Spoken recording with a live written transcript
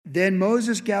Then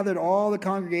Moses gathered all the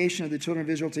congregation of the children of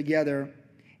Israel together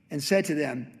and said to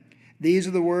them, these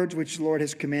are the words which the Lord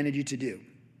has commanded you to do.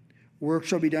 Work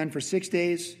shall be done for 6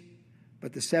 days,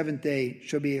 but the seventh day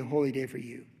shall be a holy day for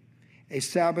you, a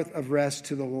Sabbath of rest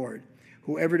to the Lord.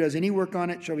 Whoever does any work on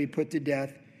it shall be put to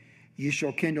death. You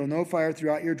shall kindle no fire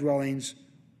throughout your dwellings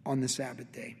on the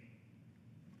Sabbath day.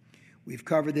 We've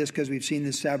covered this because we've seen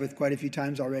this Sabbath quite a few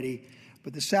times already.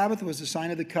 But the Sabbath was the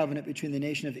sign of the covenant between the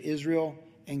nation of Israel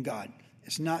and God.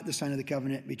 It's not the sign of the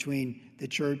covenant between the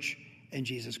church and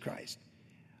Jesus Christ.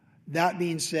 That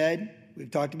being said, we've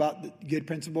talked about the good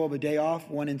principle of a day off,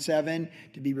 1 and 7,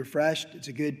 to be refreshed. It's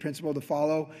a good principle to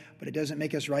follow, but it doesn't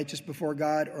make us righteous before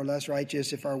God or less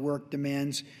righteous if our work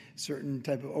demands certain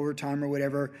type of overtime or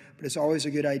whatever. But it's always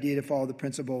a good idea to follow the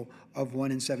principle of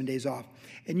 1 and 7 days off.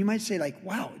 And you might say, like,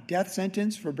 wow, death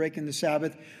sentence for breaking the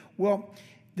Sabbath. Well,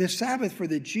 the Sabbath for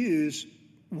the Jews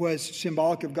was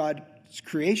symbolic of God's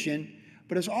creation,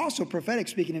 but it's also prophetic,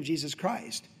 speaking of Jesus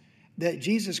Christ. That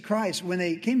Jesus Christ, when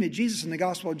they came to Jesus in the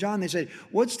Gospel of John, they said,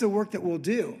 what's the work that we'll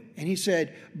do? And he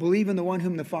said, believe in the one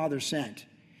whom the Father sent.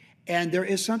 And there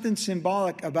is something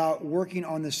symbolic about working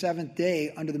on the seventh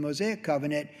day under the Mosaic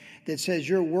covenant that says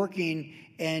you're working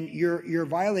and you're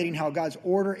violating how God's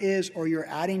order is, or you're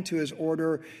adding to his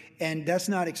order, and that's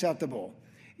not acceptable.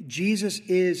 Jesus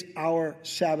is our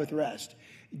Sabbath rest.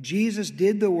 Jesus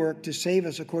did the work to save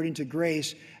us according to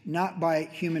grace, not by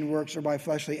human works or by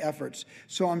fleshly efforts.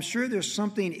 So I'm sure there's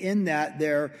something in that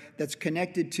there that's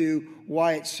connected to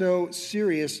why it's so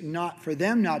serious not for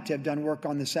them not to have done work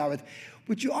on the Sabbath.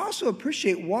 But you also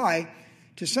appreciate why,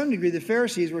 to some degree, the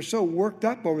Pharisees were so worked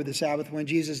up over the Sabbath when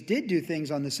Jesus did do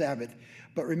things on the Sabbath.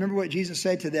 But remember what Jesus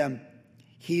said to them.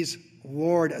 He's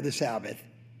Lord of the Sabbath.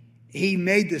 He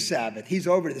made the Sabbath. He's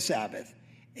over the Sabbath.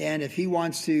 And if he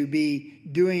wants to be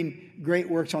doing great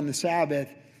works on the Sabbath,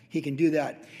 he can do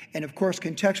that. And of course,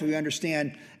 contextually, we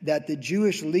understand that the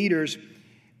Jewish leaders,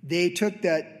 they took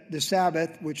the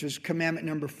Sabbath, which is commandment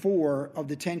number 4 of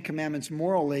the 10 commandments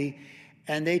morally,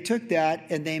 and they took that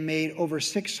and they made over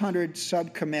 600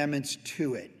 sub-commandments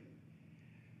to it.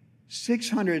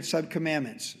 600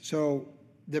 sub-commandments. So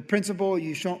the principle,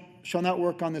 you shall not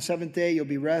work on the seventh day, you'll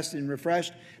be rested and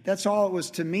refreshed. That's all it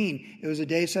was to mean. It was a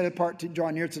day set apart to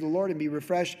draw near to the Lord and be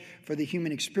refreshed for the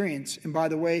human experience. And by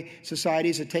the way,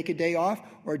 societies that take a day off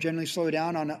or generally slow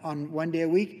down on 1 day a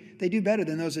week, they do better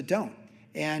than those that don't.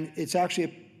 And it's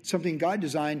actually something God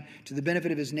designed to the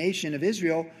benefit of his nation of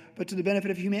Israel, but to the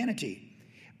benefit of humanity.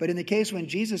 But in the case when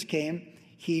Jesus came,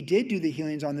 he did do the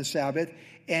healings on the Sabbath,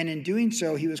 and in doing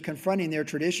so, he was confronting their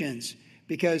traditions,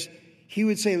 because he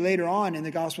would say later on in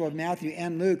the Gospel of Matthew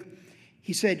and Luke,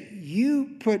 he said,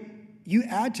 you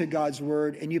add to God's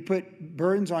word and you put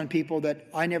burdens on people that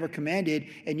I never commanded,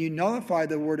 and you nullify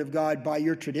the word of God by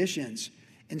your traditions.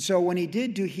 And so when he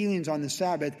did do healings on the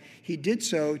Sabbath, he did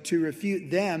so to refute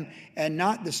them, and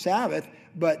not the Sabbath,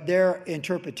 but their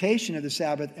interpretation of the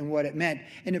Sabbath and what it meant.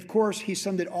 And of course, he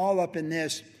summed it all up in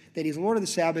this, that he's Lord of the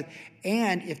Sabbath,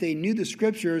 and if they knew the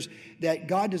scriptures, that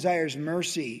God desires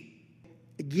mercy.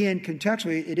 Again,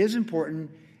 contextually, it is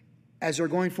important as they're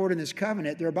going forward in this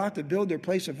covenant, they're about to build their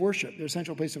place of worship, their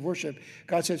central place of worship.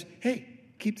 God says, hey,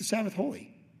 keep the Sabbath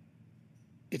holy.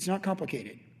 It's not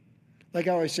complicated. Like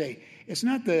I always say, it's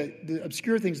not the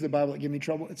obscure things of the Bible that give me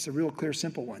trouble. It's the real clear,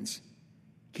 simple ones.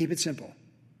 Keep it simple.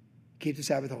 Keep the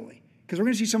Sabbath holy. Because we're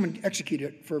going to see someone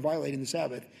executed for violating the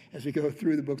Sabbath as we go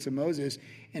through the books of Moses.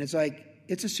 And it's like,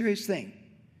 it's a serious thing.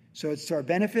 So it's to our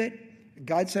benefit.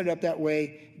 God set it up that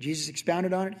way. Jesus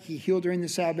expounded on it. He healed during the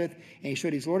Sabbath, and he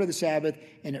showed he's Lord of the Sabbath,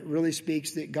 and it really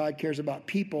speaks that God cares about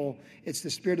people. It's the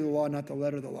spirit of the law, not the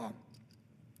letter of the law.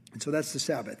 And so that's the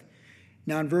Sabbath.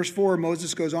 Now in verse 4,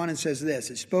 Moses goes on and says this.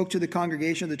 It spoke to the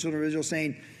congregation of the children of Israel,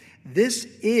 saying, this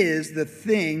is the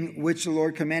thing which the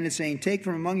Lord commanded, saying, take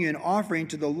from among you an offering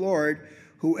to the Lord,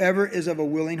 whoever is of a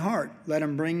willing heart. Let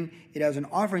him bring it as an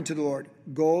offering to the Lord,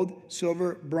 gold,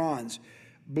 silver, bronze,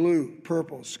 blue,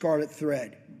 purple, scarlet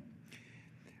thread,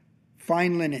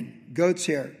 fine linen, goat's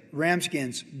hair, ram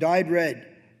skins, dyed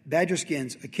red, badger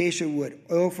skins, acacia wood,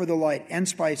 oil for the light, and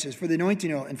spices, for the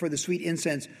anointing oil, and for the sweet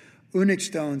incense, onyx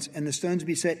stones, and the stones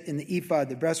be set in the ephod,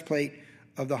 the breastplate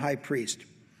of the high priest.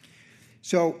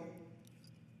 So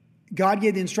God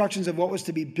gave the instructions of what was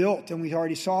to be built, and we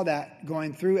already saw that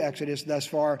going through Exodus thus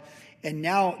far. And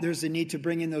now there's the need to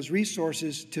bring in those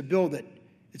resources to build it.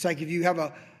 It's like if you have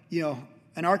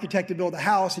an architect to build a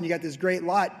house and you got this great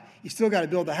lot, you still got to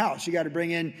build the house. You got to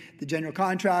bring in the general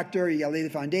contractor, you got to lay the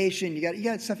foundation, you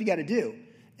got stuff you got to do.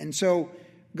 And so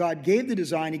God gave the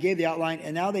design, he gave the outline,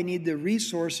 and now they need the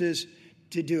resources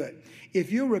to do it.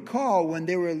 If you recall, when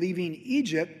they were leaving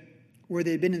Egypt, where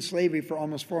they'd been in slavery for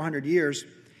almost 400 years,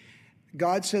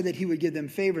 God said that he would give them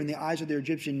favor in the eyes of their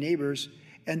Egyptian neighbors,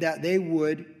 and that they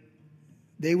would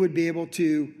be able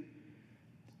to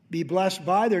be blessed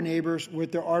by their neighbors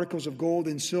with their articles of gold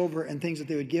and silver and things that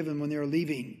they would give them when they were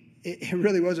leaving. It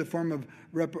really was a form of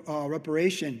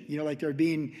reparation, like they're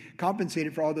being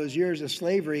compensated for all those years of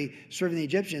slavery serving the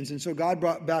Egyptians. And so God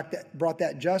brought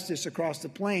that justice across the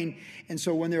plain. And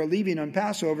so when they were leaving on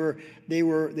Passover, they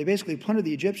basically plundered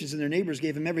the Egyptians, and their neighbors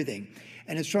gave them everything.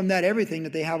 And it's from that everything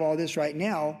that they have all this right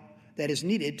now that is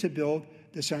needed to build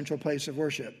the central place of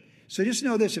worship. So just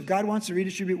know this: if God wants to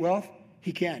redistribute wealth,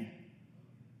 he can.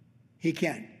 He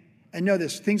can. And know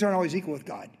this: things aren't always equal with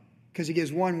God, because he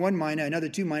gives one mina, another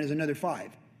 2 minas, another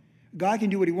 5. God can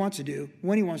do what he wants to do,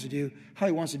 when he wants to do, how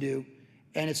he wants to do,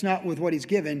 and it's not with what he's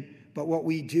given, but what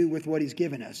we do with what he's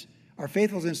given us. Our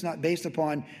faithfulness is not based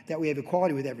upon that we have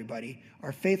equality with everybody.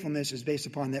 Our faithfulness is based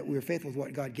upon that we're faithful with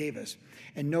what God gave us.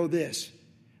 And know this: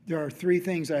 there are 3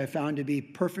 things that I found to be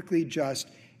perfectly just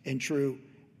and true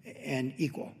and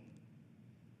equal: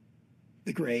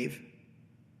 the grave,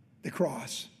 the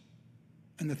cross,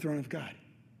 and the throne of God.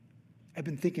 I've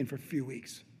been thinking for a few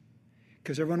weeks,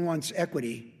 because everyone wants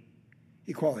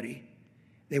equality.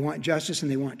 They want justice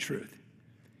and they want truth.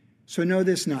 So know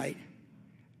this night,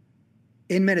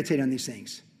 and meditate on these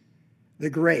things: the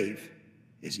grave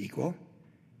is equal,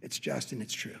 it's just, and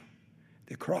it's true.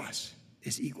 The cross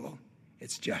is equal,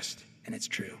 it's just, and it's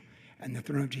true. And the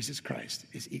throne of Jesus Christ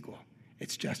is equal,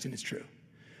 it's just, and it's true.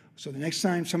 So the next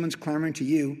time someone's clamoring to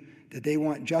you that they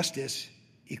want justice,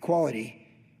 equality,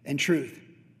 and truth,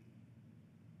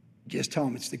 just tell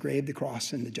them it's the grave, the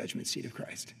cross, and the judgment seat of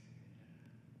Christ.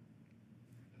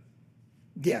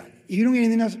 Yeah, you don't get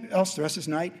anything else the rest of this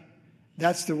night?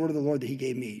 That's the word of the Lord that he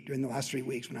gave me during the last 3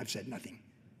 weeks when I've said nothing.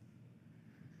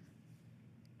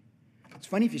 It's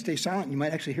funny, if you stay silent, you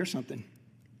might actually hear something.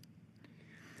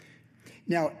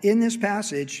 Now, in this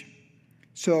passage,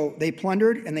 so they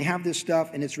plundered and they have this stuff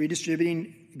and it's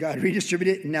redistributing. God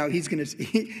redistributed it, and now he's going to,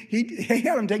 he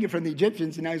had them take it from the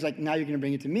Egyptians, and now he's like, now you're going to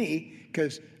bring it to me,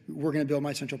 because we're going to build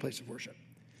my central place of worship.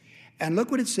 And look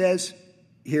what it says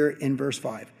here in verse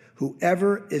 5.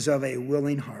 Whoever is of a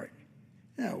willing heart.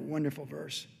 Oh, wonderful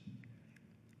verse.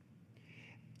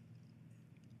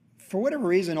 For whatever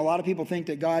reason, a lot of people think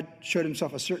that God showed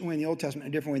himself a certain way in the Old Testament,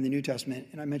 a different way in the New Testament.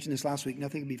 And I mentioned this last week: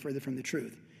 nothing could be further from the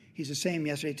truth. He's the same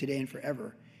yesterday, today, and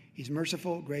forever. He's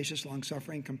merciful, gracious,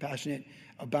 long-suffering, compassionate,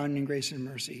 abounding in grace and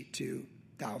mercy to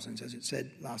thousands, as it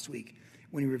said last week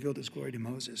when he revealed his glory to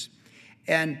Moses.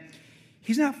 And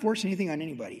he's not forcing anything on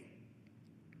anybody.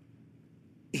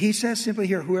 He says simply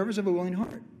here, whoever's of a willing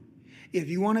heart. If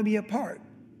you want to be a part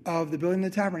of the building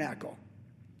of the tabernacle,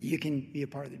 you can be a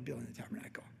part of the building of the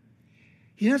tabernacle.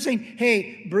 He's not saying,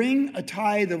 hey, bring a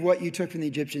tithe of what you took from the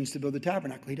Egyptians to build the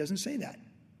tabernacle. He doesn't say that.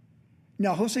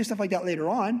 Now, he'll say stuff like that later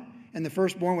on, and the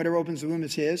firstborn, whatever opens the womb,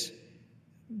 is his.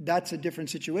 That's a different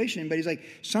situation. But he's like,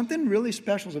 something really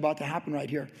special is about to happen right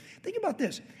here. Think about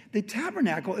this. The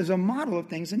tabernacle is a model of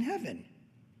things in heaven.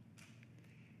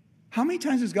 How many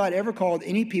times has God ever called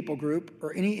any people group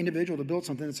or any individual to build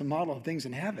something that's a model of things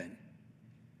in heaven?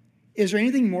 Is there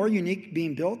anything more unique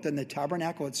being built than the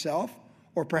tabernacle itself?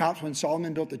 Or perhaps when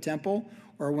Solomon built the temple,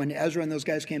 or when Ezra and those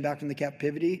guys came back from the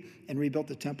captivity and rebuilt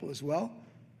the temple as well?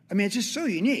 I mean, it's just so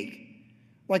unique.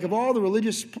 Like, of all the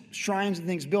religious shrines and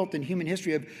things built in human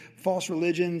history, of false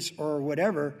religions or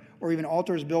whatever, or even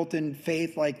altars built in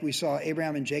faith like we saw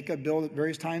Abraham and Jacob build at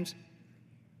various times,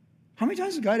 how many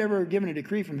times has God ever given a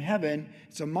decree from heaven,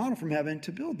 it's a model from heaven,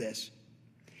 to build this?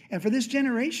 And for this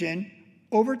generation,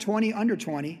 over 20, under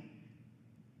 20,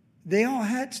 they all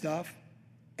had stuff,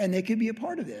 and they could be a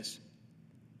part of this.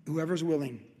 Whoever's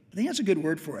willing. I think that's a good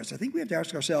word for us. I think we have to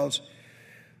ask ourselves,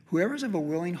 whoever's of a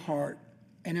willing heart,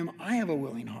 and am I of a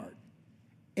willing heart?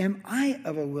 Am I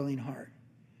of a willing heart?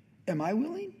 Am I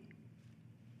willing?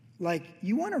 Like,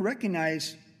 you want to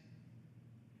recognize,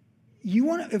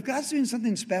 if God's doing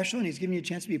something special and he's giving you a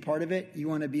chance to be a part of it, you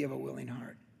want to be of a willing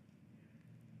heart.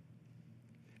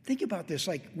 Think about this.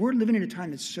 Like, we're living in a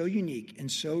time that's so unique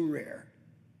and so rare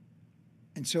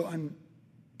and so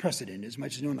unprecedented, as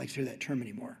much as no one likes to hear that term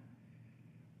anymore.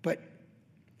 But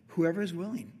whoever is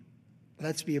willing,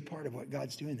 let's be a part of what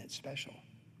God's doing that's special.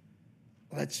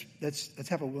 Let's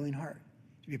have a willing heart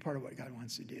to be a part of what God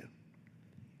wants to do.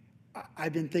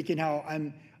 I've been thinking how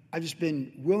I've just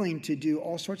been willing to do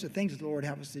all sorts of things that the Lord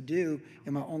has us to do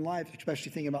in my own life,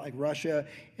 especially thinking about like Russia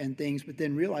and things, but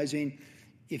then realizing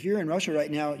if you're in Russia right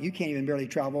now, you can't even barely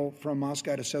travel from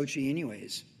Moscow to Sochi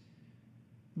anyways.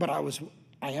 But I was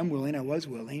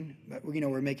willing, but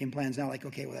we're making plans now like,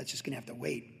 okay, well, that's just going to have to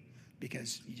wait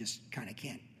because you just kind of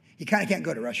can't. You kind of can't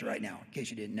go to Russia right now, in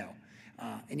case you didn't know.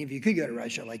 And if you could go to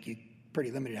Russia, like, you're pretty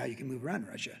limited how you can move around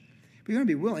Russia. But you're going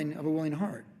to be willing, of a willing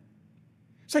heart.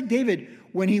 It's like David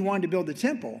when he wanted to build the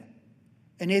temple.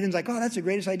 And Nathan's like, oh, that's the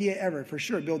greatest idea ever, for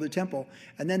sure, build the temple.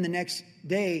 And then the next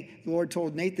day, the Lord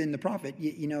told Nathan, the prophet,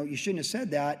 you shouldn't have said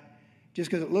that.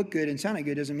 Just because it looked good and sounded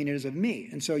good doesn't mean it is of me.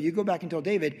 And so you go back and tell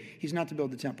David he's not to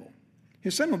build the temple.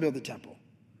 His son will build the temple.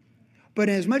 But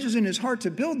as much as in his heart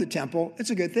to build the temple, it's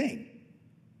a good thing.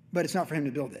 But it's not for him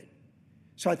to build it.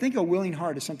 So I think a willing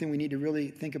heart is something we need to really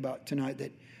think about tonight,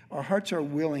 that our hearts are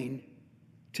willing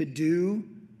to do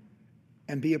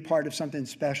and be a part of something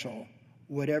special,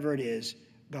 whatever it is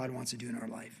God wants to do in our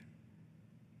life.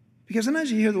 Because sometimes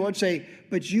you hear the Lord say,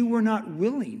 but you were not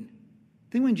willing.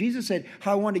 I think when Jesus said,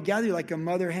 how I want to gather you like a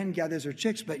mother hen gathers her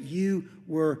chicks, but you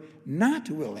were not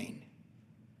willing.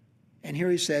 And here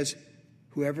he says,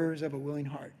 whoever is of a willing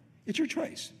heart. It's your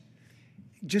choice.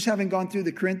 Just having gone through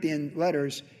the Corinthian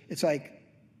letters, it's like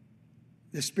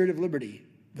the spirit of liberty,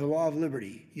 the law of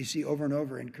liberty, you see over and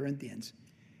over in Corinthians.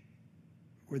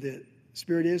 Where the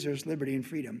spirit is, there's liberty and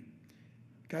freedom.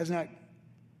 God's not,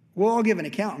 we'll all give an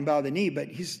account and bow the knee, but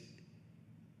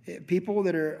people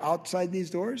that are outside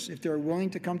these doors, if they're willing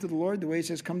to come to the Lord, the way he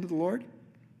says come to the Lord,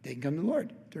 they can come to the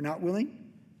Lord. If they're not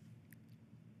willing,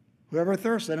 whoever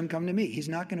thirsts, let him come to me. He's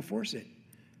not going to force it.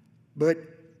 But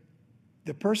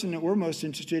the person that we're most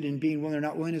interested in being willing or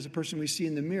not willing is the person we see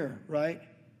in the mirror, right?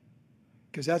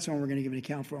 Because that's the one we're going to give an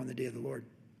account for on the day of the Lord.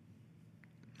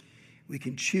 We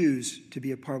can choose to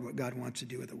be a part of what God wants to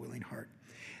do with a willing heart.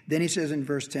 Then he says in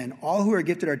verse 10, all who are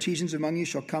gifted artisans among you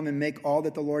shall come and make all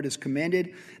that the Lord has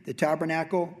commanded. The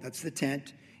tabernacle, that's the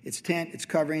tent, its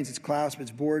coverings, its clasps,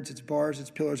 its boards, its bars, its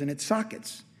pillars, and its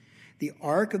sockets. The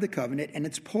ark of the covenant and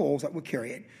its poles that will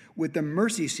carry it, with the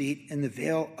mercy seat and the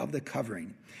veil of the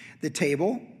covering. The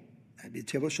table, the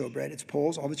table of showbread, its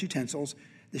poles, all its utensils,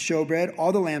 the showbread,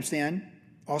 all the lampstand,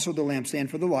 also the lampstand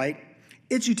for the light,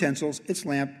 its utensils, its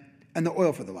lamp, and the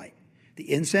oil for the light.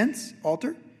 The incense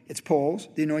altar, its poles,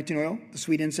 the anointing oil, the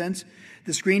sweet incense,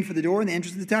 the screen for the door, and the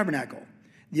entrance of the tabernacle.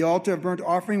 The altar of burnt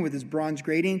offering with its bronze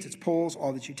gratings, its poles,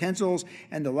 all its utensils,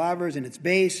 and the lavers and its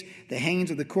base, the hangings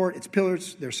of the court, its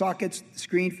pillars, their sockets, the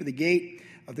screen for the gate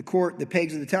of the court, the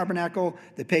pegs of the tabernacle,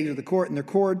 the pegs of the court and their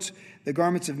cords, the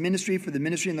garments of ministry for the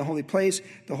ministry in the holy place,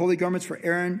 the holy garments for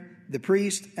Aaron the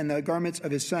priest, and the garments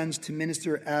of his sons to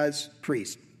minister as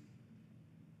priests.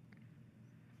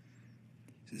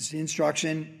 This is the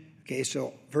instruction. Okay,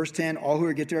 so verse 10, all who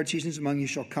are gifted artisans among you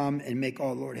shall come and make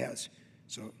all the Lord has.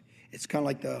 So it's kind of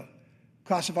like the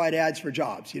classified ads for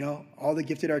jobs, all the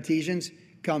gifted artisans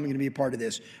come and going to be a part of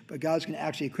this. But God's going to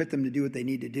actually equip them to do what they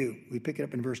need to do. We pick it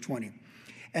up in verse 20.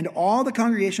 And all the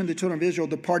congregation of the children of Israel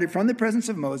departed from the presence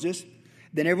of Moses.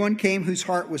 Then everyone came whose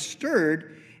heart was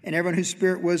stirred, and everyone whose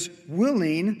spirit was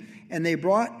willing, and they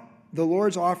brought the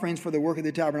Lord's offerings for the work of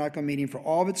the tabernacle meeting, for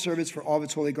all of its service, for all of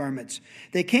its holy garments.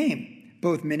 They came,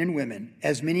 both men and women,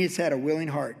 as many as had a willing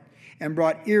heart, and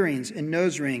brought earrings and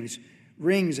nose rings,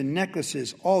 rings and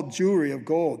necklaces, all jewelry of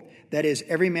gold. That is,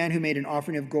 every man who made an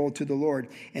offering of gold to the Lord,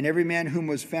 and every man whom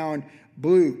was found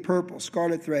blue, purple,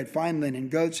 scarlet thread, fine linen,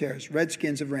 goat's hairs, red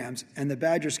skins of rams, and the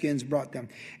badger skins brought them.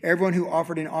 Everyone who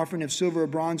offered an offering of silver or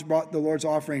bronze brought the Lord's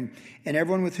offering, and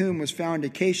everyone with whom was found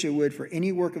acacia wood for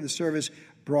any work of the service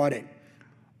brought it.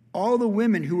 All the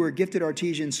women who were gifted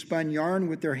artisans spun yarn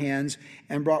with their hands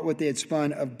and brought what they had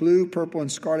spun of blue, purple,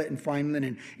 and scarlet and fine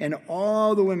linen. And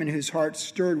all the women whose hearts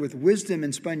stirred with wisdom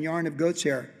and spun yarn of goat's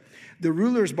hair. The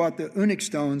rulers bought the onyx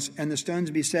stones and the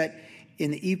stones beset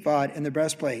in the ephod and the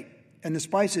breastplate, and the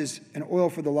spices and oil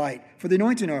for the light, for the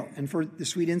anointing oil and for the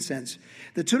sweet incense.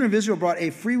 The children of Israel brought a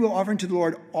freewill offering to the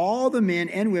Lord, all the men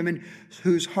and women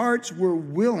whose hearts were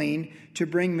willing to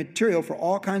bring material for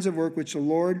all kinds of work which the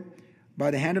Lord, by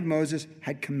the hand of Moses,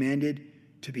 had commanded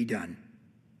to be done.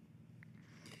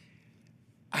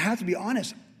 I have to be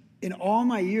honest, in all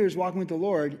my years walking with the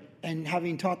Lord and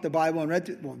having taught the Bible and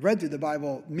read through the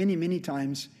Bible many, many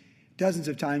times, dozens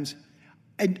of times,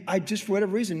 and I just, for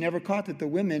whatever reason, never caught that the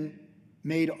women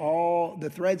made all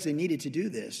the threads they needed to do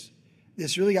this.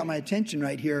 This really got my attention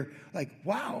right here. Like,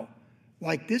 wow,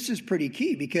 like this is pretty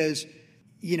key because,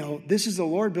 this is the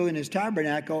Lord building his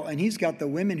tabernacle, and he's got the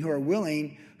women who are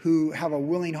willing, who have a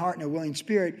willing heart and a willing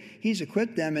spirit. He's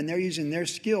equipped them, and they're using their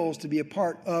skills to be a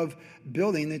part of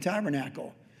building the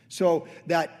tabernacle. So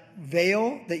that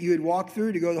veil that you would walk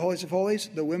through to go to the Holiest of Holies,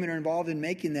 the women are involved in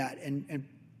making that and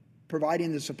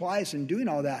providing the supplies and doing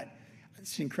all that.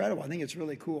 It's incredible. I think it's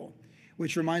really cool.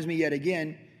 Which reminds me yet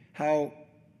again how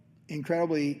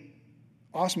incredibly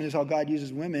awesome it is how God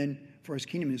uses women for his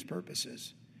kingdom and his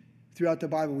purposes. Throughout the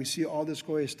Bible, we see all this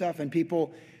glorious stuff, and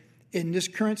people in this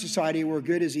current society where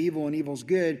good is evil and evil is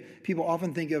good, people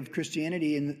often think of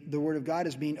Christianity and the Word of God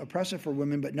as being oppressive for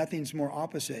women, but nothing's more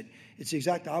opposite. It's the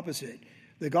exact opposite.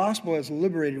 The gospel has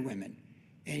liberated women.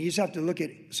 And you just have to look at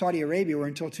Saudi Arabia, where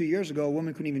until 2 years ago, a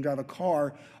woman couldn't even drive a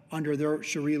car under their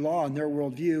Sharia law and their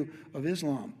worldview of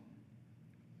Islam.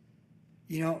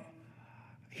 You know,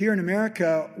 here in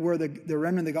America, where the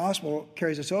remnant of the gospel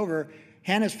carries us over,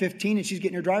 Hannah's 15 and she's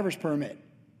getting her driver's permit,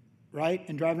 right?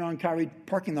 And driving around Calvary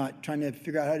parking lot trying to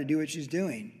figure out how to do what she's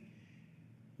doing.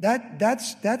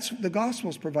 That's the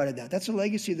gospel's provided that. That's a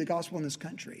legacy of the gospel in this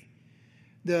country.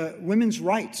 The women's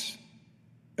rights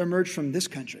emerged from this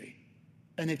country,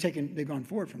 and they've gone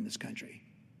forward from this country.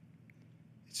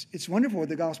 It's wonderful what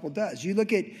the gospel does. You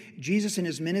look at Jesus and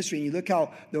his ministry, and you look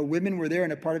how the women were there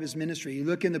and a part of his ministry. You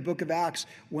look in the book of Acts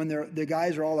when the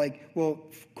guys are all like, well,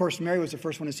 of course, Mary was the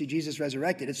first one to see Jesus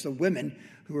resurrected. It's the women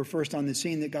who were first on the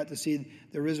scene that got to see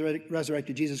the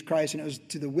resurrected Jesus Christ. And it was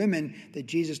to the women that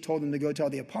Jesus told them to go tell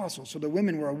the apostles. So the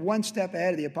women were one step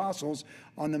ahead of the apostles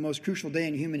on the most crucial day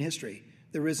in human history,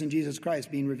 the risen Jesus Christ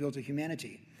being revealed to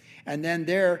humanity. And then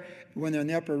there, when they're in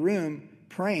the upper room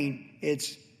praying,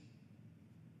 it's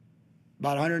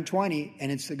about 120,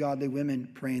 and it's the godly women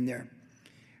praying there.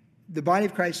 The body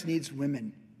of Christ needs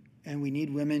women, and we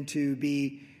need women to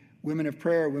be women of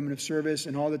prayer, women of service,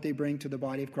 and all that they bring to the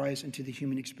body of Christ and to the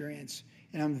human experience.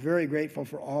 And I'm very grateful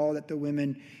for all that the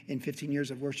women in 15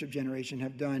 years of Worship Generation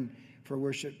have done for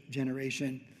Worship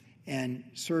Generation and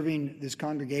serving this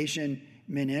congregation,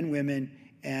 men and women,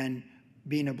 and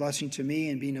being a blessing to me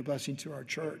and being a blessing to our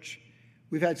church.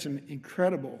 We've had some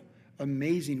incredible,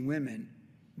 amazing women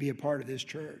be a part of this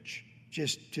church.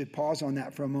 Just to pause on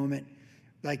that for a moment,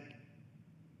 like,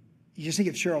 you just think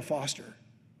of Cheryl Foster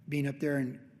being up there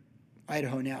in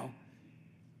Idaho now.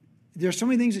 There's so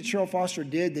many things that Cheryl Foster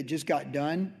did that just got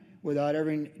done without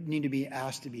ever needing to be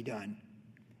asked to be done.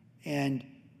 And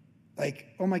like,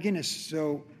 oh my goodness,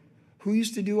 so who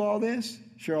used to do all this?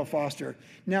 Cheryl Foster.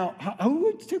 Now, who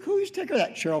used to take care of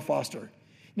that? Cheryl Foster.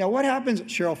 Now, what happens?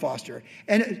 Cheryl Foster.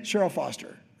 And Cheryl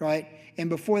Foster, right? And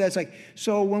before that's like,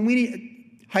 so when we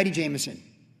need Heidi Jameson,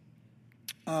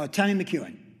 Tammy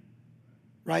McEwen,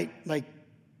 right? Like,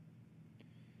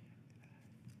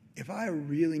 if I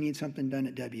really need something done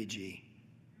at WG,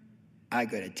 I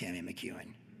go to Tammy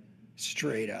McEwen,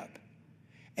 straight up.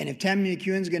 And if Tammy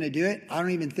McEwen's going to do it, I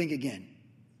don't even think again.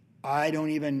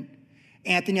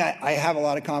 Anthony, I have a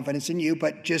lot of confidence in you,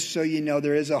 but just so you know,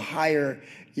 there is a higher,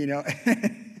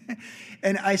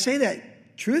 And I say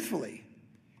that truthfully.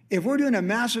 If we're doing a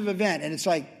massive event and it's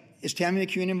like, is Tammy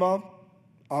McEwen involved?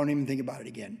 I don't even think about it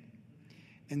again.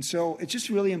 And so it's just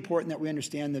really important that we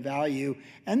understand the value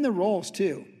and the roles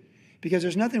too. Because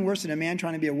there's nothing worse than a man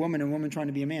trying to be a woman and a woman trying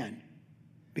to be a man.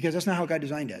 Because that's not how God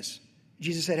designed us.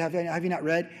 Jesus said, have you not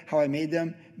read how I made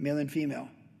them male and female?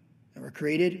 They were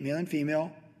created male and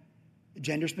female,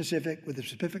 gender specific, with a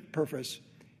specific purpose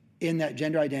in that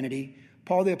gender identity.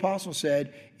 Paul the Apostle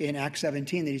said in Acts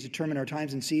 17 that he's determined our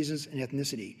times and seasons and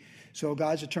ethnicity. So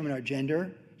God's determined our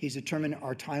gender, he's determined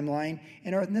our timeline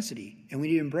and our ethnicity. And we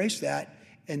need to embrace that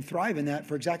and thrive in that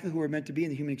for exactly who we're meant to be in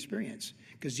the human experience.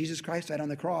 Because Jesus Christ died on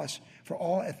the cross for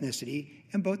all ethnicity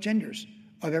and both genders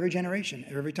of every generation,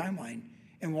 of every timeline.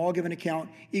 And we'll all give an account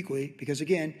equally because,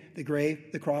 again, the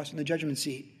grave, the cross, and the judgment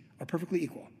seat are perfectly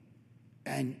equal.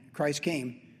 And Christ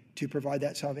came to provide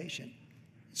that salvation.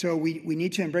 So we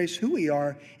need to embrace who we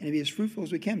are and to be as fruitful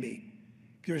as we can be.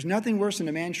 There's nothing worse than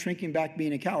a man shrinking back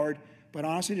being a coward, but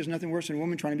honestly, there's nothing worse than a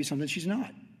woman trying to be something she's not.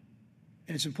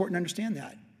 And it's important to understand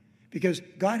that because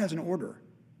God has an order.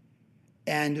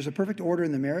 And there's a perfect order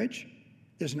in the marriage.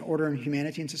 There's an order in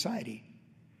humanity and society.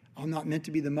 I'm not meant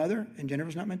to be the mother, and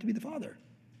Jennifer's not meant to be the father,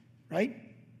 right?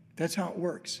 That's how it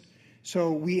works.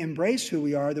 So we embrace who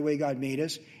we are the way God made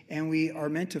us, and we are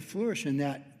meant to flourish in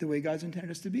that the way God's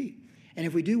intended us to be. And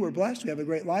if we do, we're blessed, we have a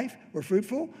great life, we're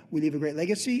fruitful, we leave a great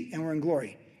legacy, and we're in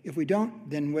glory. If we don't,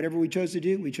 then whatever we chose to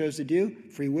do,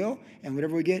 free will, and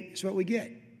whatever we get is what we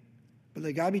get. But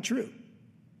let God be true,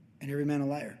 and every man a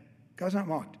liar. God's not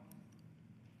mocked.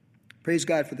 Praise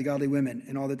God for the godly women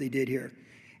and all that they did here.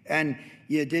 And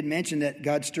you did mention that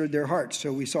God stirred their hearts.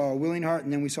 So we saw a willing heart,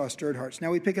 and then we saw stirred hearts. Now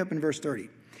we pick up in verse 30.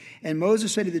 And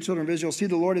Moses said to the children of Israel, see,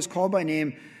 the Lord is called by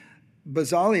name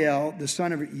Bezaleel, the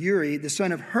son of Uri, the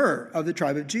son of Hur, of the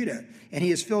tribe of Judah. And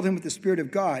he has filled him with the Spirit of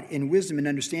God in wisdom and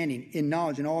understanding, in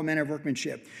knowledge and all manner of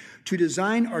workmanship, to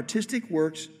design artistic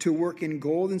works, to work in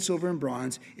gold and silver and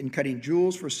bronze, in cutting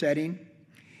jewels for setting,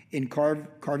 in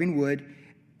carving wood,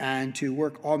 and to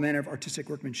work all manner of artistic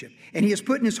workmanship. And he has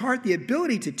put in his heart the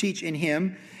ability to teach in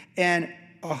him, and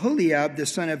Aholiab, the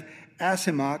son of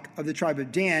Ahisamach of the tribe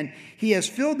of Dan, he has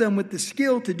filled them with the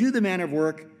skill to do the manner of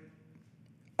work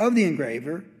of the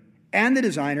engraver and the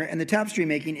designer and the tapestry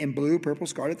making in blue, purple,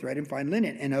 scarlet thread, and fine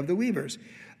linen, and of the weavers,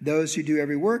 those who do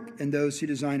every work and those who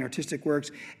design artistic works,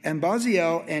 and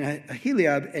Baziel and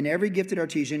Aholiab and every gifted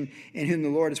artisan in whom the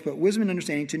Lord has put wisdom and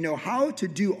understanding to know how to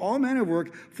do all manner of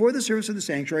work for the service of the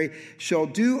sanctuary shall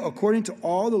do according to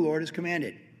all the Lord has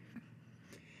commanded.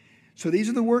 So these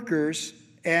are the workers,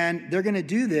 and they're going to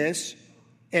do this,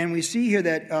 and we see here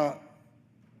that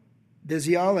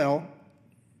Bezalel,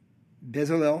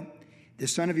 the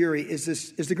son of Uri, is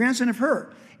the grandson of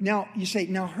Hur. Now, you say,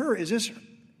 now Hur, is this,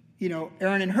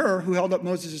 Aaron and Hur, who held up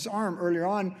Moses' arm earlier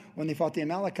on when they fought the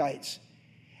Amalekites?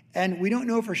 And we don't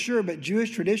know for sure, but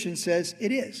Jewish tradition says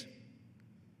it is.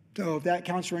 So if that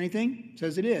counts for anything, it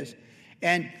says it is.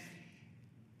 And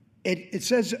it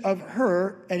says of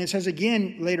Hur, and it says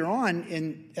again later on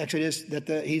in Exodus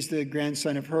that he's the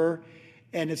grandson of Hur.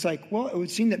 And it's like, well, it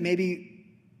would seem that maybe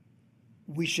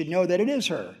we should know that it is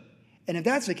Hur. And if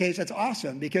that's the case, that's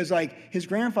awesome, because his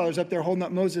grandfather's up there holding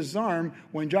up Moses' arm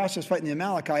when Joshua's fighting the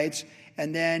Amalekites,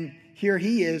 and then here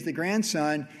he is, the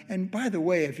grandson. And by the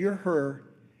way, if you're Hur,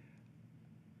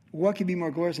 what could be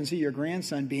more glorious than see your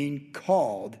grandson being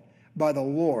called by the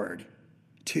Lord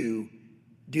to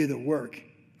do the work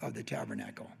of the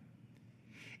tabernacle?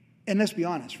 And let's be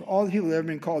honest, for all the people that have ever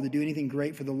been called to do anything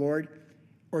great for the Lord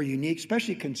or unique,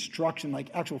 especially construction,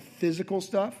 like actual physical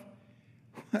stuff,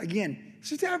 again,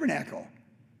 it's a tabernacle.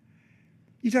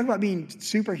 You talk about being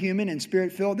superhuman and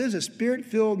spirit-filled. There's a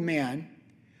spirit-filled man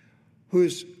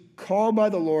who's called by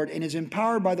the Lord and is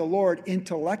empowered by the Lord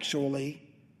intellectually,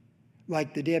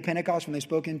 like the day of Pentecost when they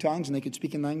spoke in tongues and they could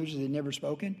speak in languages they'd never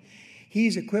spoken.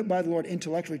 He's equipped by the Lord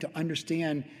intellectually to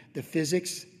understand the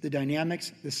physics, the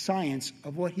dynamics, the science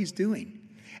of what he's doing.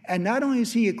 And not only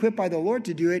is he equipped by the Lord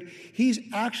to do it, he's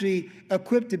actually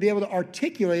equipped to be able to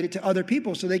articulate it to other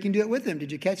people so they can do it with him.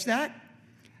 Did you catch that?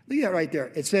 Look at that right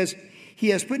there. It says, he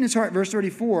has put in his heart, verse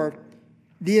 34,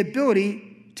 the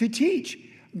ability to teach.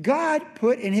 God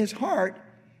put in his heart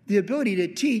the ability to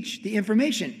teach the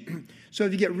information. So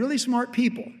if you get really smart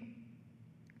people,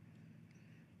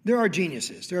 there are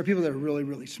geniuses. There are people that are really,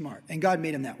 really smart. And God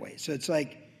made them that way. So it's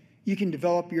like you can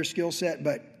develop your skill set,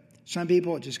 but some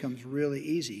people, it just comes really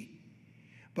easy.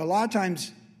 But a lot of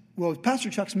times, well, Pastor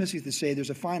Chuck Smith used to say there's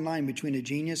a fine line between a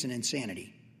genius and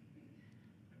insanity.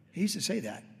 He used to say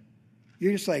that.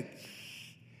 You're just like,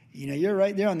 you're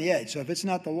right there on the edge. So if it's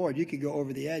not the Lord, you could go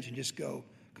over the edge and just go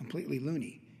completely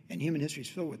loony. And human history is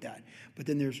filled with that. But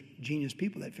then there's genius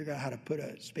people that figure out how to put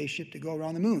a spaceship to go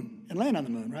around the moon and land on the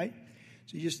moon, right?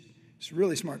 So it's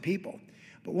really smart people.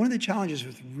 But one of the challenges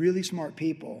with really smart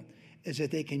people is that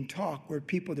they can talk where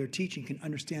people they're teaching can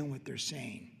understand what they're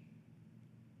saying.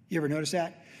 You ever notice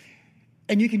that?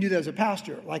 And you can do that as a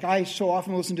pastor. Like I so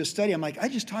often listen to a study, I'm like, I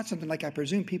just taught something like I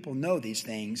presume people know these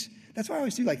things. That's why I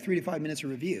always do 3 to 5 minutes of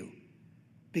review.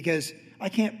 Because I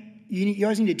can't, you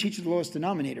always need to teach the lowest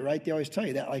denominator, right? They always tell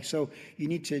you that. So you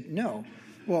need to know.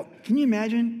 Well, can you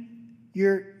imagine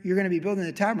you're going to be building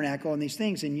the tabernacle and these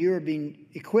things, and you're being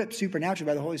equipped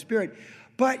supernaturally by the Holy Spirit,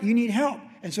 but you need help.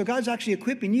 And so God's actually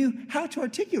equipping you how to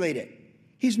articulate it.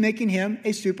 He's making him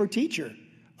a super teacher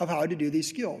of how to do these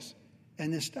skills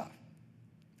and this stuff.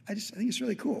 I think it's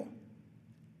really cool.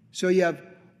 So you have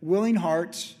willing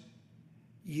hearts,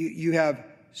 you have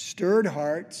stirred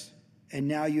hearts, and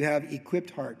now you have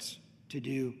equipped hearts to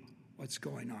do what's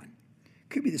going on.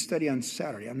 Could be the study on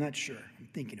Saturday. I'm not sure. I'm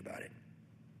thinking about it.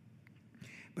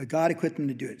 But God equipped them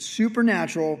to do it.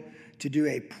 Supernatural to do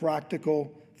a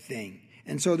practical thing.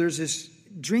 And so there's this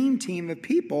dream team of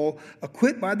people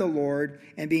equipped by the Lord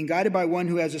and being guided by one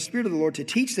who has the Spirit of the Lord to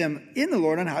teach them in the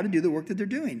Lord on how to do the work that they're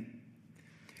doing.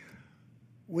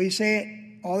 We say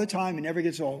it all the time and never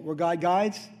gets old. Where God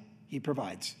guides, he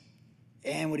provides.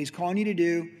 And what he's calling you to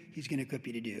do, he's going to equip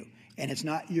you to do. And it's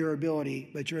not your ability,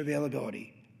 but your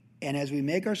availability. And as we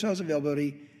make ourselves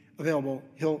available,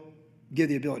 he'll give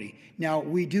the ability. Now,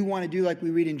 we do want to do like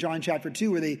we read in John chapter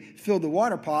 2, where they filled the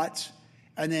water pots,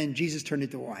 and then Jesus turned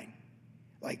it to wine.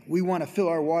 We want to fill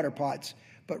our water pots.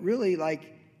 But really, the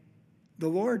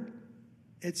Lord,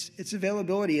 it's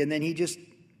availability. And then he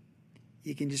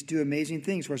can just do amazing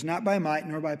things. For it's not by might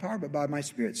nor by power, but by my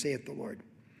Spirit, saith the Lord.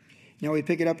 Now we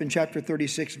pick it up in chapter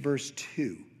 36, verse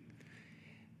 2.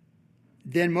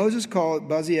 Then Moses called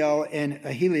Baziel and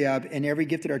Aholiab and every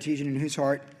gifted artisan in whose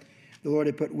heart the Lord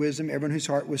had put wisdom, everyone whose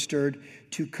heart was stirred,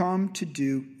 to come to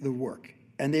do the work.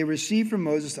 And they received from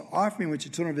Moses the offering which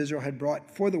the children of Israel had brought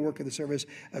for the work of the service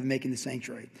of making the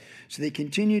sanctuary. So they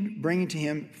continued bringing to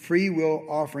him free will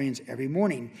offerings every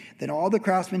morning. Then all the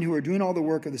craftsmen who were doing all the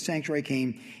work of the sanctuary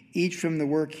came, each from the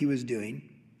work he was doing.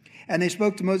 And they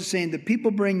spoke to Moses, saying, the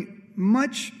people bring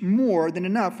much more than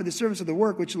enough for the service of the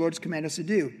work which the Lord has commanded us to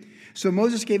do. So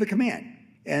Moses gave a command,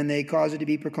 and they caused it to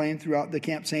be proclaimed throughout the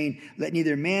camp, saying, let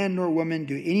neither man nor woman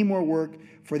do any more work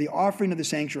for the offering of the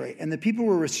sanctuary. And the people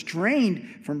were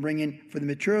restrained from bringing, for the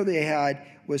material they had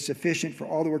was sufficient for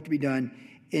all the work to be done.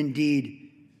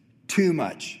 Indeed, too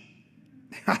much.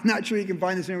 I'm not sure you can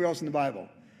find this anywhere else in the Bible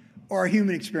or a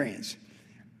human experience.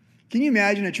 Can you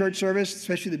imagine a church service,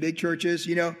 especially the big churches,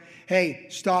 hey,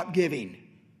 stop giving,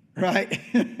 right?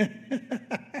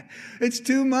 It's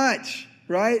too much,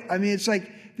 right? I mean, it's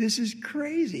like, this is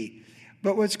crazy.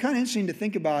 But what's kind of interesting to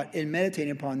think about in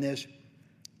meditating upon this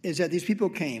is that these people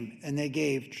came and they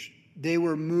gave, they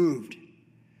were moved.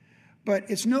 But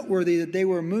it's noteworthy that they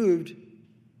were moved,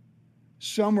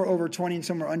 some were over 20 and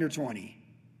some were under 20.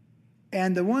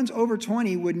 And the ones over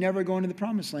 20 would never go into the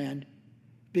promised land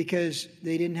because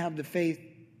they didn't have the faith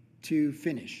to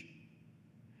finish.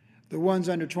 The ones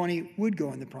under 20 would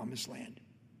go in the promised land.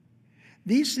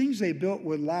 These things they built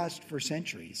would last for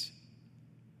centuries.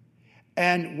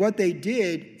 And what they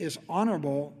did is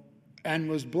honorable and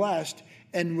was blessed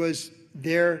and was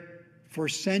there for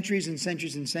centuries and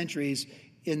centuries and centuries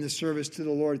in the service to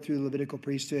the Lord through the Levitical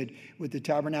priesthood, with the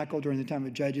tabernacle during the time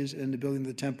of Judges and the building of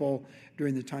the temple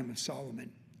during the time of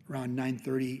Solomon, around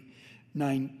 930,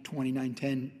 920,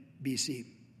 910 BC.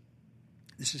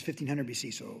 This is 1500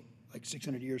 BC, so like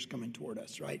 600 years coming toward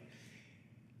us, right?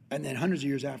 And then hundreds of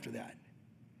years after that.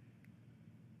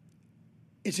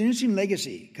 It's an interesting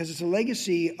legacy because it's a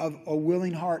legacy of a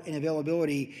willing heart and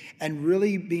availability and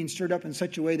really being stirred up in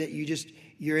such a way that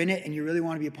you're in it and you really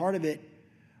want to be a part of it.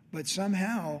 But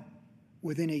somehow,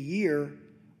 within a year,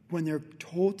 when they're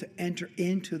told to enter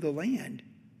into the land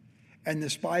and the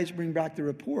spies bring back the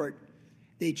report,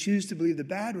 they choose to believe the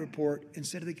bad report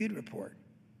instead of the good report,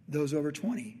 those over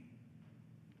 20.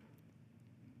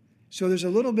 So there's a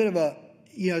little bit of a,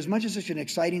 as much as it's an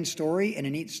exciting story and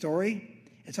a neat story,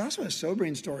 it's also a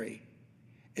sobering story.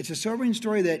 It's a sobering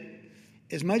story that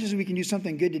as much as we can do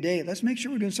something good today, let's make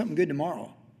sure we're doing something good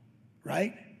tomorrow,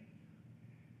 right?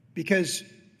 Because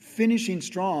finishing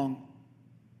strong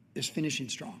is finishing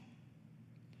strong.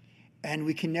 And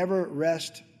we can never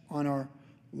rest on our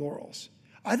laurels.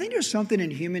 I think there's something in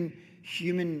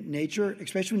human nature,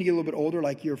 especially when you get a little bit older,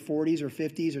 like your 40s or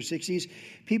 50s or 60s,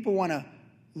 people want to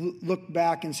look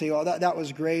back and say, oh, that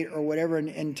was great or whatever,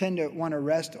 and tend to want to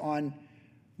rest on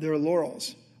their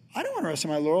laurels. I don't want to rest on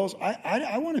my laurels.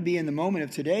 I want to be in the moment of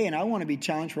today, and I want to be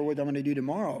challenged for what I'm going to do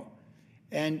tomorrow.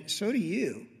 And so do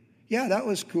you. Yeah, that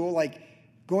was cool. Like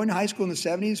going to high school in the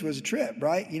 70s was a trip,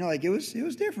 right? It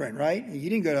was different, right? You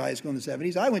didn't go to high school in the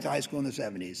 70s. I went to high school in the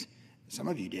 70s. Some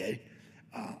of you did.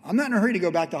 I'm not in a hurry to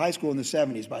go back to high school in the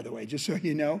 70s, by the way, just so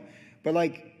you know.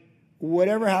 But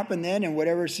whatever happened then and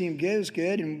whatever seemed good is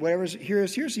good, and whatever's here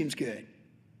seems good.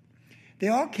 They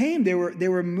all came. They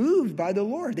were moved by the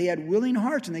Lord. They had willing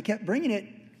hearts, and they kept bringing it.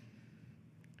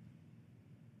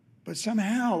 But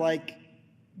somehow,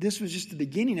 this was just the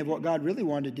beginning of what God really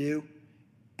wanted to do.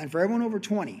 And for everyone over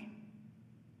 20,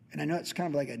 and I know it's kind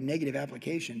of like a negative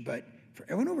application, but for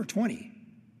everyone over 20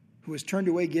 who was turned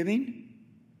away giving,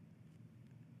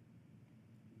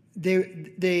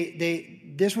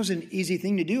 this was an easy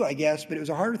thing to do, I guess, but it was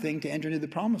a harder thing to enter into the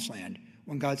promised land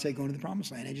when God said go into the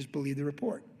promised land. I just believed the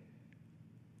report.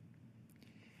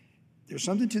 There's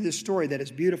something to this story that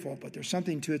is beautiful, but there's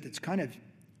something to it that's kind of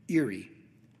eerie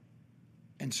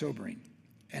and sobering.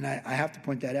 And I have to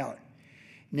point that out.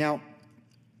 Now,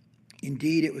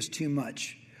 indeed, it was too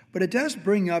much. But it does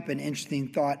bring up an interesting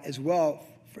thought as well,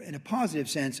 in a positive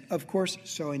sense, of course,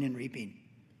 sowing and reaping.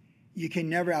 You can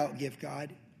never outgive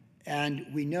God. And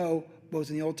we know, both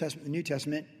in the Old Testament and the New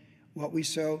Testament, what we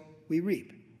sow, we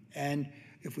reap. And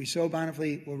if we sow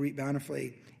bountifully, we'll reap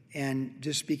bountifully. And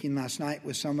just speaking last night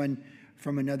with someone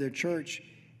from another church,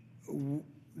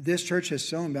 this church has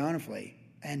sown bountifully,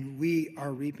 and we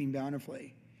are reaping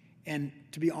bountifully. And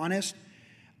to be honest,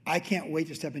 I can't wait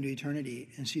to step into eternity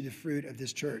and see the fruit of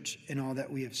this church and all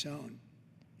that we have sown.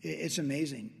 It's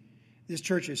amazing. This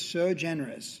church is so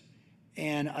generous.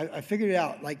 And I figured it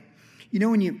out.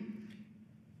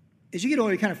 As you get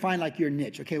older, you kind of find your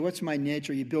niche. Okay, what's my niche?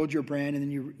 Or you build your brand, and then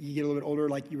you get a little bit older,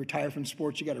 you retire from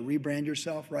sports, you got to rebrand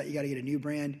yourself, right? You got to get a new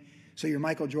brand. So you're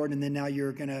Michael Jordan, and then now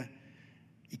you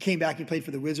came back and played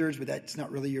for the Wizards, but that's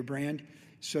not really your brand.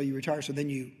 So you retire, so then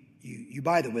you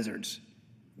buy the Wizards.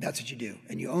 That's what you do.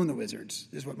 And you own the Wizards.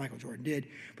 This is what Michael Jordan did.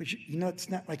 But, it's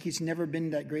not like he's never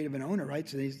been that great of an owner, right?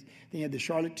 So they had the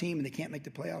Charlotte team, and they can't make the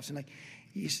playoffs. And,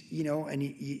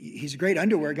 he's a great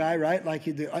underwear guy, right? Like,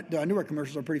 the underwear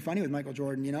commercials are pretty funny with Michael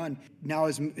Jordan, And now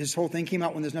his whole thing came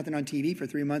out when there's nothing on TV for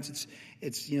 3 months.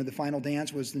 It's the Final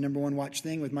Dance was the number one watch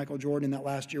thing with Michael Jordan that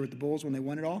last year with the Bulls when they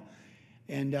won it all.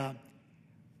 And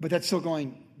but that's still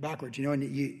going backwards, and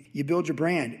you build your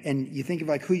brand and you think of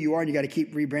like who you are, and you got to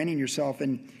keep rebranding yourself,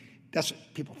 and that's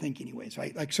what people think anyways,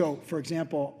 right? Like, so for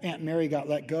example, Aunt Mary got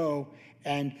let go,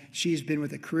 and she's been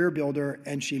with a career builder,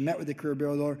 and she met with the career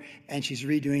builder, and she's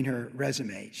redoing her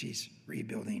resume. She's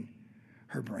rebuilding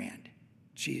her brand.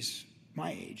 She's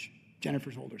my age.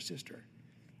 Jennifer's older sister.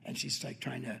 And she's like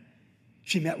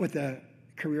she met with a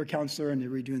career counselor, and they're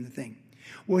redoing the thing.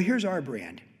 Well, here's our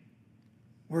brand.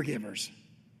 We're givers.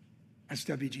 That's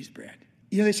WG's brand.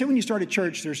 They say when you start a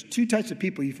church, there's 2 types of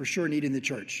people you for sure need in the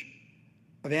church.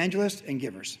 Evangelists and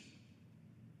givers.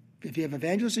 If you have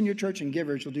evangelists in your church and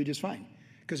givers, you'll do just fine.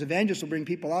 Because evangelists will bring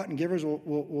people out, and givers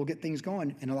will get things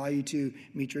going and allow you to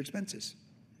meet your expenses.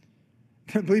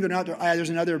 Believe it or not, there's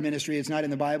another ministry. It's not in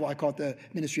the Bible. I call it the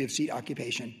ministry of seat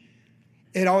occupation.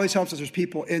 It always helps us. There's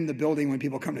people in the building when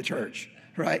people come to church,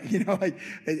 right?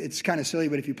 It's kind of silly,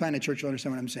 but if you plan a church, you'll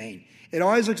understand what I'm saying. It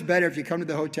always looks better if you come to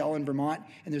the hotel in Vermont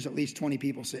and there's at least 20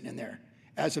 people sitting in there,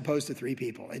 as opposed to 3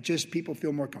 people. People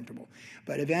feel more comfortable.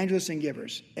 But evangelists and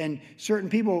givers. And certain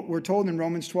people, we're told in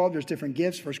Romans 12, there's different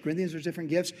gifts. 1 Corinthians, there's different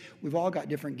gifts. We've all got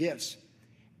different gifts.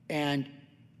 And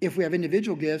if we have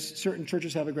individual gifts, certain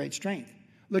churches have a great strength.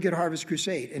 Look at Harvest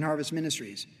Crusade and Harvest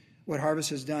Ministries, what Harvest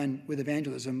has done with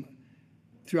evangelism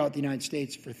throughout the United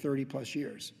States for 30 plus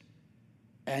years.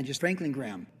 And just Franklin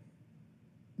Graham,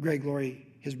 Greg Laurie,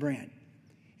 his brand.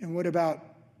 And what about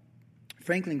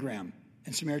Franklin Graham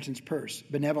and Samaritan's Purse,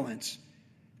 benevolence,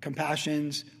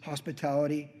 compassions,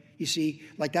 hospitality? You see,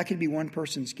 like that could be one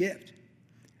person's gift,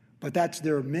 but that's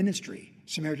their ministry.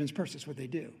 Samaritan's Purse, that's what they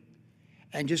do.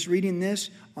 And just reading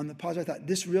this on the pause, I thought,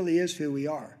 this really is who we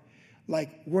are. Like,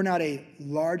 we're not a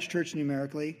large church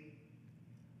numerically.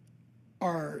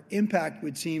 Our impact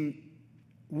would seem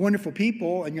wonderful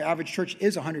people, and your average church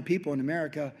is 100 people in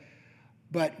America,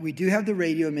 but we do have the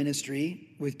radio ministry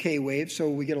with K-Wave, so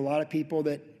we get a lot of people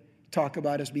that talk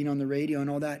about us being on the radio and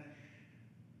all that.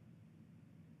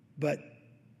 But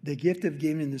the gift of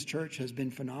giving in this church has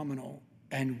been phenomenal,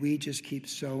 and we just keep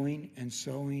sowing and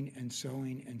sowing and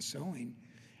sowing and sowing,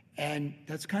 and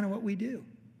that's kind of what we do.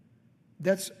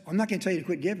 I'm not going to tell you to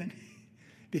quit giving,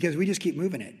 because we just keep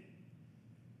moving it.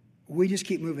 We just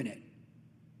keep moving it.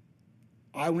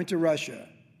 I went to Russia,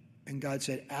 and God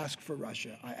said, ask for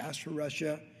Russia. I asked for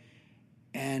Russia,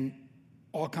 and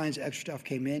all kinds of extra stuff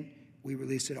came in. We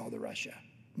released it all to Russia.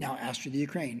 Now ask for the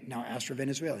Ukraine. Now ask for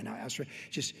Venezuela. Now ask for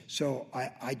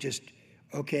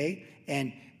okay.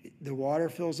 And the water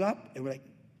fills up, and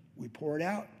we pour it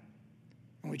out.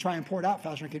 And we try and pour it out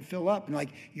faster than it can fill up. And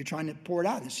you're trying to pour it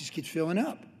out, and this just keeps filling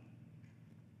up.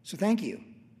 So thank you,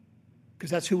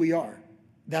 because that's who we are.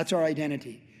 That's our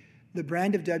identity. The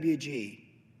brand of WG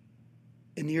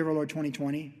in the year of our Lord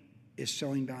 2020 is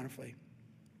sowing bountifully.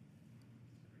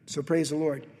 So praise the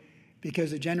Lord,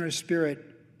 because a generous spirit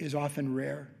is often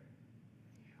rare.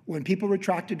 When people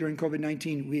retracted during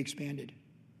COVID-19, we expanded.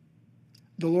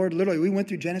 The Lord literally, we went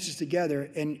through Genesis together,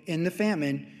 and in the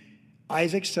famine,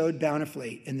 Isaac sowed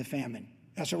bountifully in the famine.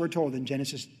 That's what we're told in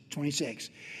Genesis 26.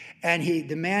 And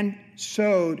the man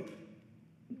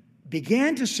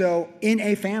began to sow in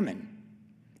a famine.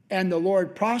 And the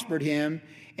Lord prospered him,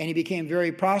 and he became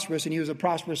very prosperous, and he was a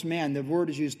prosperous man. The word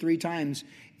is used 3 times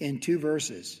in 2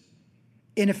 verses.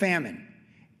 In a famine.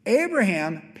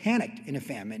 Abraham panicked in a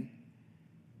famine.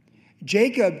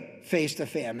 Jacob faced a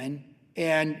famine,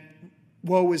 and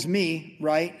woe was me,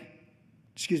 right?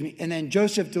 And then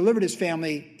Joseph delivered his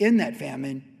family in that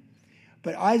famine.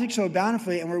 But Isaac sowed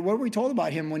bountifully, and what were we told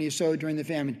about him when he sowed during the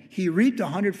famine? He reaped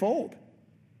 100-fold.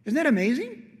 Isn't that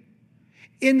amazing?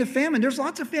 In the famine, there's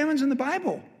lots of famines in the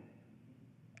Bible.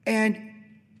 And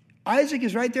Isaac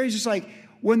is right there. He's just like,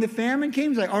 when the famine came,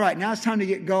 he's like, all right, now it's time to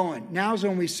get going. Now's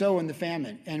when we sow in the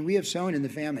famine. And we have sown in the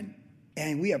famine.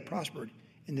 And we have prospered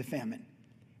in the famine.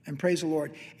 And praise the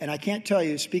Lord. And I can't tell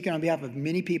you, speaking on behalf of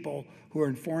many people who are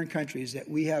in foreign countries, that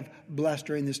we have blessed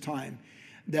during this time,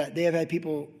 that they have had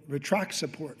people retract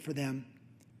support for them.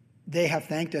 They have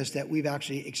thanked us that we've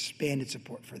actually expanded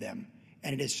support for them.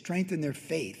 And it has strengthened their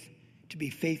faith to be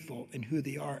faithful in who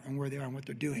they are and where they are and what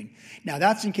they're doing. Now,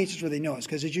 that's in cases where they know us,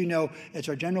 because as you know, it's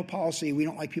our general policy. We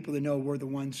don't like people to know we're the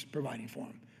ones providing for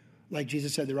them. Like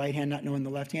Jesus said, the right hand not knowing the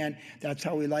left hand. That's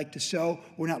how we like to sow.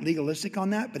 We're not legalistic on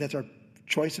that, but that's our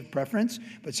choice of preference,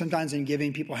 but sometimes in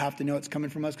giving, people have to know it's coming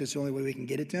from us because it's the only way we can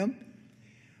get it to them.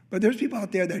 But there's people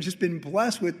out there that have just been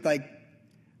blessed with like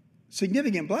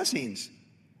significant blessings,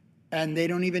 and they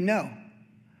don't even know.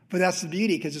 But that's the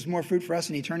beauty, because there's more fruit for us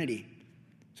in eternity.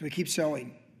 So we keep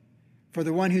sowing. For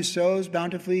the one who sows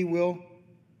bountifully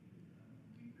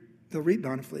they'll reap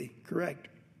bountifully. Correct.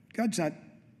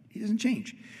 He doesn't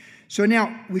change. So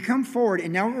now we come forward,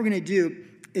 and now what we're going to do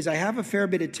is I have a fair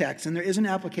bit of text, and there is an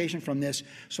application from this.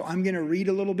 So I'm going to read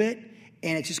a little bit,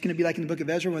 and it's just going to be like in the book of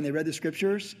Ezra when they read the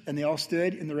scriptures, and they all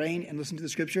stood in the rain and listened to the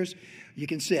scriptures. You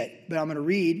can sit, but I'm going to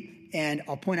read, and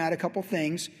I'll point out a couple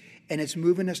things, and it's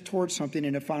moving us towards something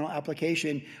in a final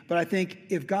application. But I think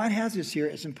if God has us here,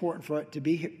 it's important for it to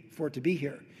be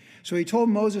here. So he told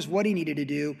Moses what he needed to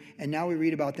do, and now we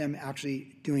read about them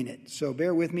actually doing it. So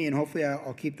bear with me, and hopefully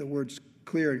I'll keep the words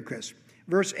clear and crisp.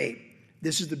 Verse 8,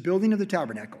 this is the building of the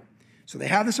tabernacle. So they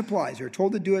have the supplies. They're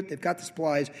told to do it. They've got the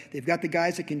supplies. They've got the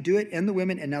guys that can do it and the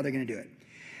women, and now they're going to do it.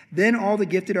 Then all the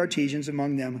gifted artisans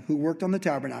among them who worked on the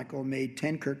tabernacle made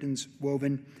 10 curtains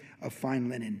woven of fine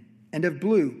linen and of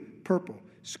blue, purple,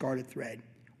 scarlet thread,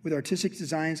 with artistic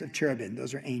designs of cherubim.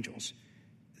 Those are angels.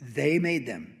 They made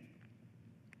them.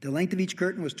 The length of each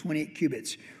curtain was 28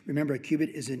 cubits. Remember, a cubit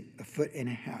is a foot and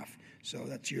a half. So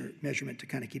that's your measurement to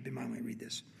kind of keep in mind when we read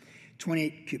this.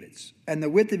 28 cubits. And the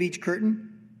width of each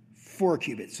curtain, 4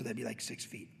 cubits. So that'd be like 6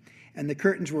 feet. And the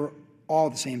curtains were all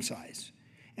the same size.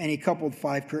 And he coupled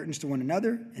 5 curtains to one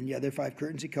another, and the other 5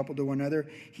 curtains he coupled to one another.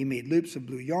 He made loops of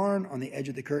blue yarn on the edge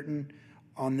of the curtain.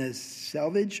 On the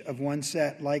selvage of one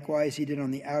set, likewise, he did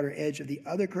on the outer edge of the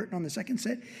other curtain on the second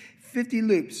set. 50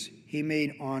 loops he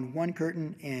made on one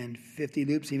curtain, and 50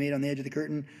 loops he made on the edge of the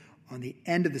curtain on the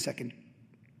end of the second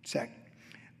set.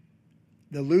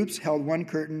 The loops held one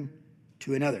curtain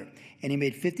to another. And he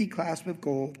made 50 clasps of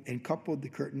gold and coupled the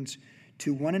curtains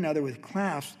to one another with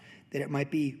clasps that it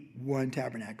might be one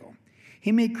tabernacle.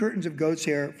 He made curtains of goat's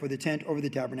hair for the tent over the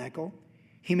tabernacle.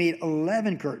 He made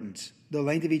 11 curtains. The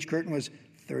length of each curtain was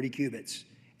 30 cubits,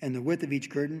 and the width of each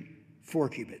curtain, 4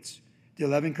 cubits. The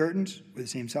 11 curtains were the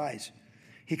same size.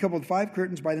 He coupled 5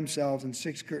 curtains by themselves and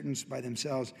 6 curtains by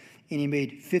themselves, and he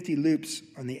made 50 loops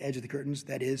on the edge of the curtains,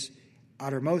 that is,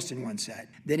 outermost in one set.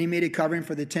 Then he made a covering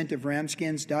for the tent of ram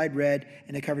skins dyed red,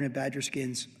 and a covering of badger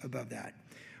skins above that.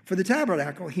 For the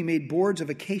tabernacle, he made boards of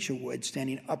acacia wood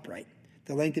standing upright.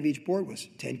 The length of each board was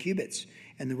 10 cubits,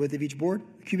 and the width of each board,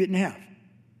 1.5 cubits.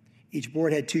 Each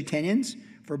board had 2 tenons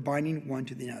for binding one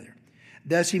to the other.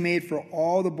 Thus he made for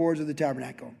all the boards of the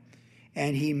tabernacle.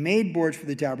 And he made boards for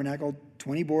the tabernacle,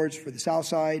 20 boards for the south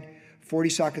side, 40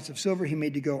 sockets of silver he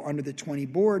made to go under the 20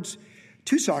 boards,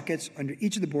 2 sockets under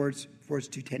each of the boards for its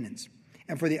 2 tenons.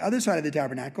 And for the other side of the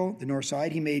tabernacle, the north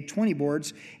side, he made 20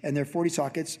 boards and their 40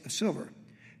 sockets of silver,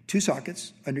 2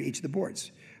 sockets under each of the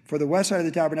boards. For the west side of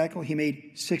the tabernacle, he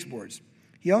made 6 boards.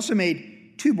 He also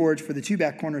made 2 boards for the 2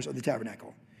 back corners of the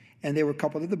tabernacle, and they were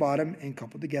coupled at the bottom and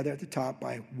coupled together at the top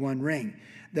by 1 ring.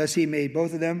 Thus he made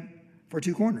both of them for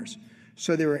 2 corners.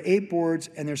 So there were 8 boards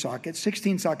and their sockets,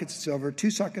 16 sockets of silver,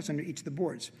 2 sockets under each of the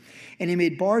boards. And he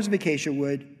made bars of acacia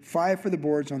wood, 5 for the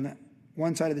boards on the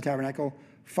one side of the tabernacle,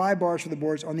 5 bars for the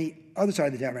boards on the other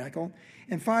side of the tabernacle,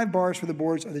 and 5 bars for the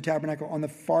boards of the tabernacle on the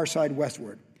far side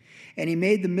westward. And he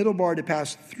made the middle bar to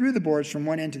pass through the boards from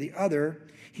one end to the other.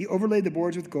 He overlaid the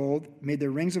boards with gold, made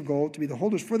their rings of gold to be the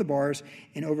holders for the bars,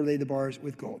 and overlaid the bars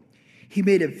with gold. He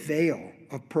made a veil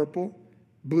of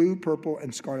blue, purple,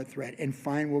 and scarlet thread, and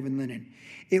fine woven linen.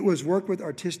 It was worked with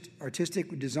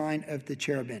artistic design of the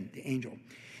cherubim, the angel.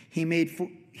 He made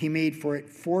for it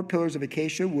 4 pillars of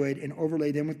acacia wood and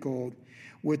overlaid them with gold.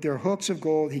 With their hooks of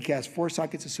gold, he cast 4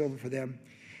 sockets of silver for them.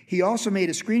 He also made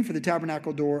a screen for the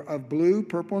tabernacle door of blue,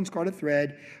 purple, and scarlet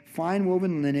thread, fine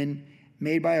woven linen,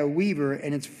 made by a weaver,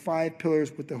 and its 5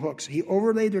 pillars with the hooks. He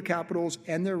overlaid their capitals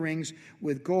and their rings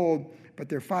with gold, but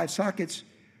their 5 sockets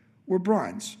were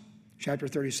bronze. Chapter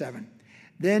 37.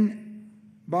 Then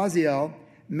Baziel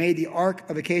made the ark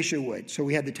of acacia wood. So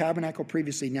we had the tabernacle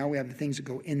previously. Now we have the things that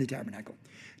go in the tabernacle.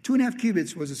 2.5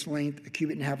 cubits was its length, 1.5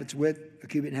 cubits its width, 1.5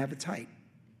 cubits its height.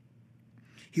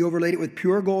 He overlaid it with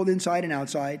pure gold inside and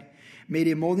outside, made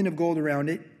a molding of gold around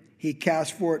it. He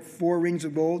cast for it 4 rings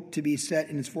of gold to be set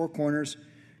in its 4 corners,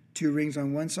 2 rings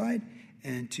on one side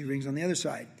and 2 rings on the other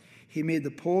side. He made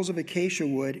the poles of acacia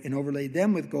wood and overlaid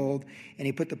them with gold, and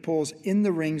he put the poles in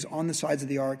the rings on the sides of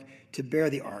the ark to bear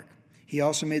the ark. He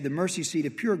also made the mercy seat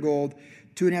of pure gold,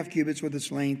 2.5 cubits with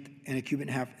its length and 1.5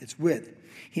 cubits its width.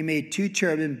 He made 2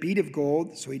 cherubim beat of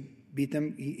gold, so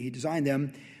he designed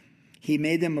them. He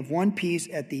made them of one piece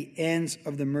at the ends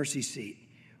of the mercy seat,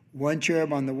 1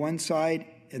 cherub on the one side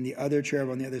and the other cherub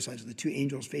on the other side. So the two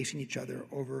angels facing each other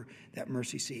over that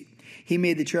mercy seat. He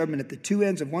made the cherubim at the two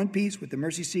ends of one piece with the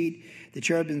mercy seat. The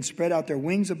cherubim spread out their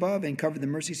wings above and covered the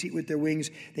mercy seat with their wings.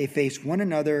 They faced one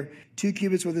another, 2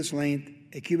 cubits with its length,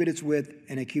 a cubit its width,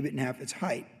 and a cubit and a half its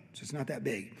height. So it's not that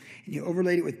big. And he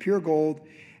overlaid it with pure gold,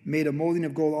 made a molding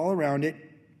of gold all around it.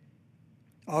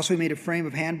 Also he made a frame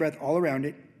of handbreadth all around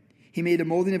it. He made a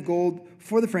molding of gold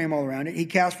for the frame all around it. He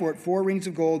cast for it 4 rings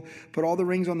of gold, put all the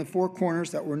rings on the 4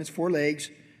 corners that were in its 4 legs.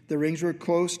 The rings were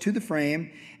close to the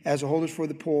frame as the holders for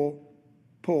the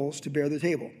poles to bear the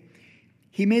table.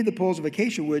 He made the poles of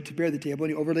acacia wood to bear the table,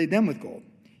 and he overlaid them with gold.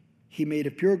 He made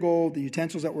of pure gold the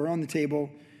utensils that were on the table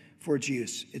for its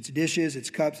use, its dishes, its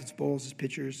cups, its bowls, its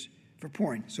pitchers for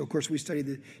pouring. So, of course, we studied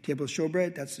the table of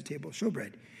showbread. That's the table of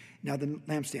showbread. Now the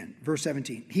lampstand, verse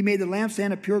 17. He made the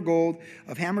lampstand of pure gold,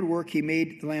 of hammered work. He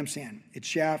made the lampstand. Its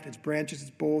shaft, its branches, its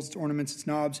bowls, its ornaments, its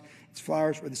knobs, its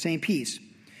flowers were the same piece.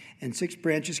 And 6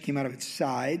 branches came out of its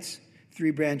sides, 3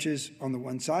 branches on the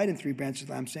one side and 3 branches of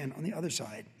the lampstand on the other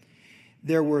side.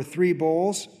 There were 3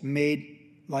 bowls made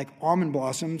like almond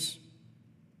blossoms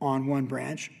on one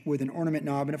branch with an ornament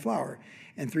knob and a flower,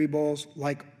 and 3 bowls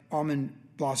like almond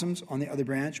blossoms on the other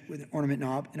branch with an ornament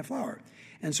knob and a flower.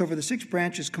 And so for the 6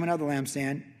 branches coming out of the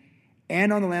lampstand,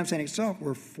 and on the lampstand itself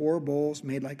were 4 bowls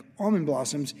made like almond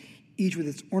blossoms, each with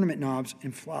its ornament knobs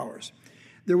and flowers.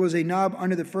 There was a knob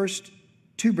under the first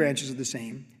 2 branches of the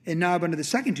same, a knob under the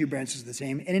second 2 branches of the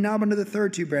same, and a knob under the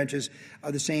third 2 branches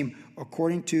of the same,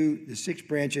 according to the 6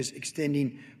 branches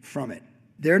extending from it.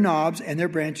 Their knobs and their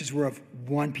branches were of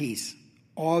one piece.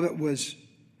 All of it was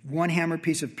one hammered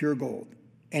piece of pure gold.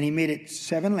 And he made it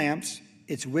 7 lamps,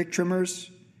 its wick trimmers,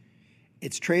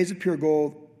 its trays of pure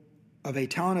gold. Of a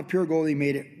talent of pure gold he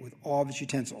made it with all of its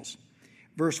utensils.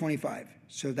 Verse 25.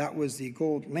 So that was the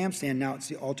gold lampstand. Now it's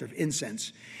the altar of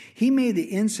incense. He made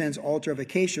the incense altar of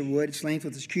acacia wood. Its length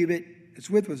was a cubit. Its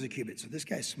width was a cubit. So this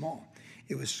guy's small.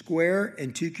 It was square,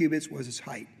 and 2 cubits was its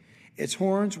height. Its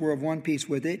horns were of one piece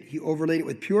with it. He overlaid it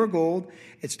with pure gold.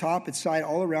 Its top, its side,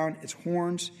 all around its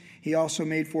horns. He also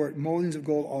made for it moldings of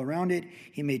gold all around it.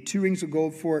 He made 2 rings of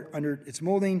gold for it under its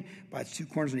molding by its 2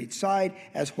 corners on each side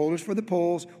as holders for the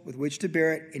poles with which to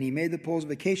bear it. And he made the poles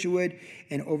of acacia wood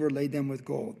and overlaid them with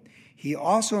gold. He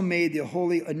also made the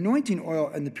holy anointing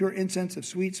oil and the pure incense of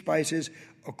sweet spices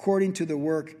according to the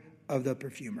work of the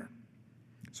perfumer.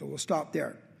 So we'll stop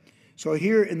there. So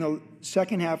here in the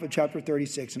second half of chapter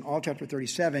 36 and all chapter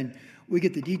 37, we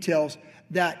get the details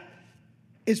that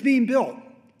it's being built.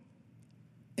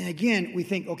 And again, we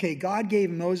think, okay, God gave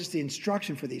Moses the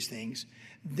instruction for these things.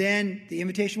 Then the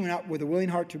invitation went out with a willing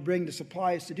heart to bring the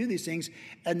supplies to do these things.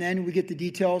 And then we get the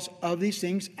details of these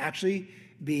things actually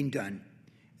being done.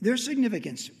 There's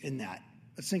significance in that.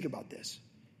 Let's think about this.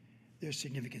 There's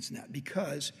significance in that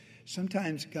because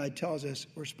sometimes God tells us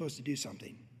we're supposed to do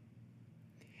something.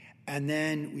 And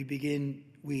then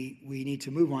we need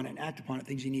to move on and act upon it,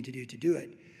 things you need to do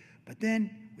it. But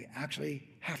then we actually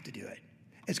have to do it.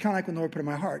 It's kind of like when the Lord put in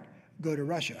my heart, go to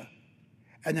Russia.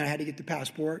 And then I had to get the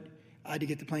passport. I had to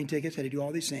get the plane tickets. I had to do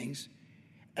all these things.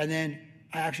 And then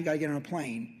I actually got to get on a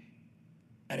plane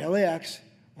at LAX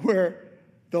where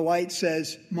the light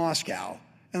says Moscow.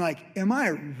 And like, am I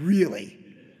really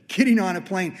getting on a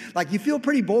plane? Like, you feel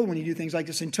pretty bold when you do things like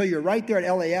this until you're right there at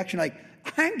LAX. You're like,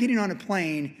 I'm getting on a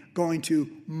plane going to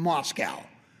Moscow.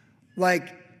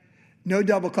 Like, no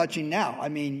double clutching now. I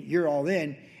mean, you're all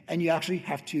in, and you actually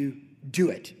have to do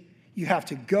it. You have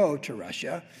to go to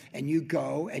Russia, and you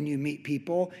go and you meet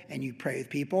people, and you pray with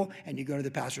people, and you go to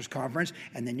the pastor's conference,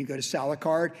 and then you go to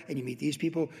Salicard, and you meet these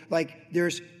people. Like,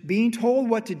 there's being told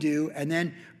what to do, and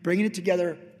then bringing it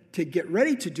together to get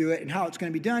ready to do it and how it's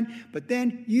going to be done. But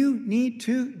then you need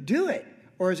to do it.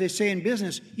 Or as they say in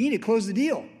business, you need to close the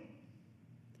deal.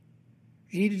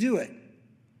 You need to do it.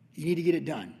 You need to get it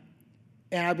done.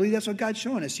 And I believe that's what God's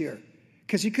showing us here.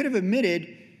 Because he could have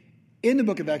omitted in the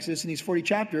book of Exodus, in these 40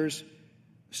 chapters,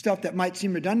 stuff that might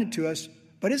seem redundant to us,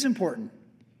 but is important.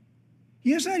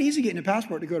 You know, it's not easy getting a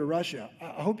passport to go to Russia.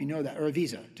 I hope you know that, or a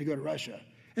visa to go to Russia.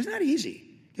 It's not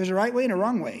easy. There's a right way and a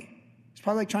wrong way. It's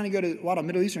probably like trying to go to a lot of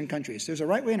Middle Eastern countries. There's a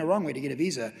right way and a wrong way to get a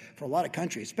visa for a lot of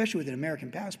countries, especially with an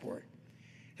American passport.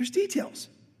 There's details.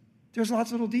 There's lots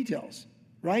of little details,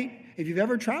 right? If you've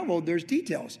ever traveled, there's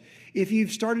details. If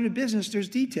you've started a business, there's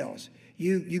details.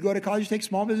 You go to college, take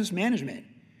small business management.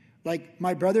 Like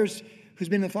my brother's, who's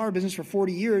been in the flower business for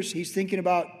 40 years, he's thinking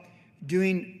about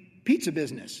doing pizza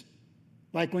business.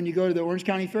 Like when you go to the Orange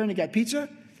County Fair and they got pizza, and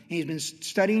he's been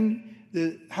studying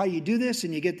how you do this,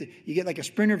 and you get like a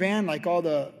Sprinter van like all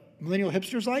the millennial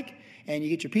hipsters like, and you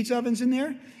get your pizza ovens in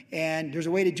there, and there's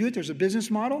a way to do it. There's a business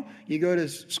model. You go to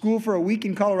school for a week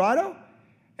in Colorado,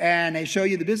 and they show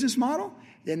you the business model.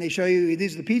 Then they show you,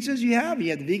 these are the pizzas you have.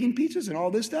 You have the vegan pizzas and all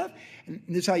this stuff. And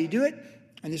this is how you do it.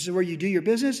 And this is where you do your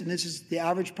business. And this is the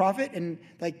average profit. And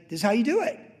like, this is how you do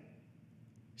it.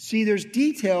 See, there's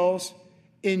details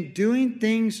in doing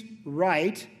things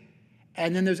right.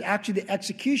 And then there's actually the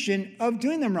execution of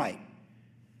doing them right.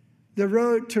 The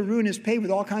road to ruin is paved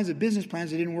with all kinds of business plans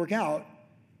that didn't work out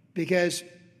because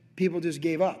people just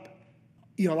gave up.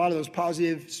 You know, a lot of those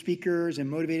positive speakers and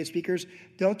motivated speakers,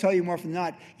 they'll tell you more often than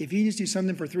not, if you just do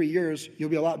something for 3 years, you'll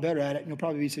be a lot better at it and you'll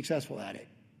probably be successful at it.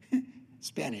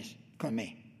 Spanish, con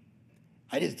me.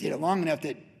 I just did it long enough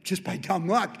that just by dumb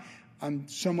luck, I'm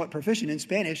somewhat proficient in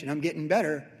Spanish and I'm getting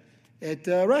better at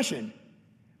Russian.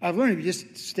 I've learned if you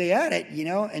just stay at it, you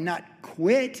know, and not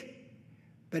quit,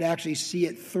 but actually see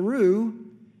it through,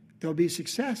 there'll be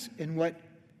success in what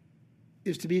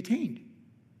is to be attained.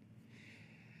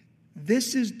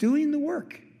 This is doing the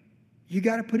work. You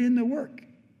got to put in the work.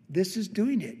 This is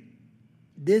doing it.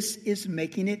 This is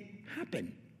making it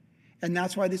happen. And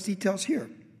that's why this detail's here.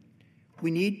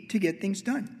 We need to get things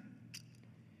done.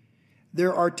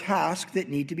 There are tasks that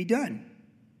need to be done.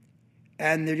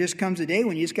 And there just comes a day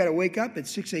when you just got to wake up at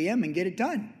 6 a.m. and get it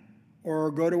done.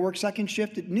 Or go to work second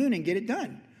shift at noon and get it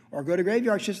done. Or go to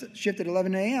graveyard shift at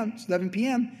 11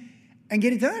 p.m. and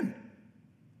get it done.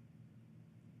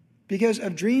 Because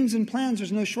of dreams and plans,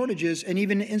 there's no shortages, and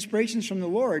even inspirations from the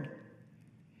Lord.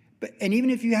 And even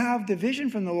if you have the vision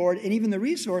from the Lord and even the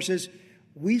resources,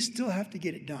 we still have to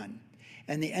get it done.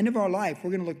 And the end of our life,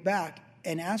 we're going to look back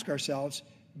and ask ourselves,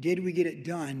 did we get it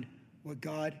done what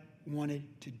God wanted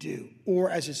to do? Or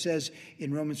as it says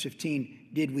in Romans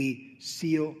 15, did we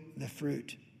seal the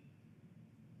fruit?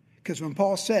 Because when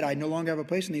Paul said, I no longer have a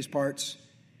place in these parts,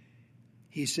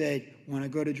 he said, when I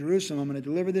go to Jerusalem, I'm going to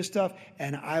deliver this stuff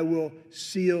and I will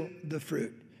seal the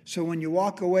fruit. So when you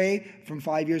walk away from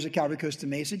 5 years at Calvary Costa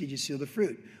Mesa, did you seal the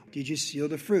fruit? Did you seal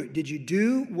the fruit? Did you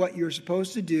do what you're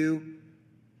supposed to do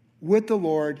with the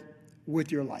Lord,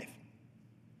 with your life?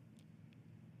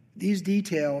 These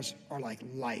details are like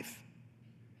life.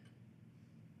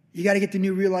 You got to get the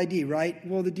new Real ID, right?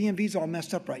 Well, the DMV's all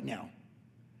messed up right now.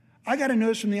 I got a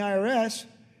notice from the IRS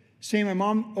saying my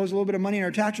mom owes a little bit of money in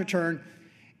her tax return.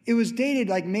 It was dated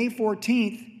like May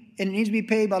 14th, and it needs to be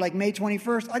paid by like May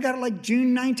 21st. I got it like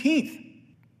June 19th.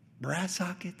 Brass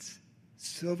sockets,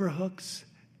 silver hooks,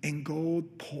 and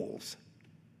gold poles.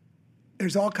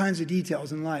 There's all kinds of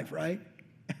details in life, right?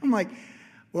 I'm like,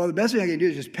 well, the best thing I can do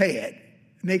is just pay it.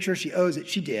 Make sure she owes it.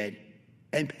 She did.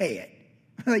 And pay it.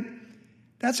 Like,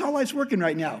 that's how life's working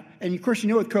right now. And of course, you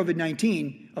know with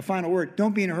COVID-19, a final word,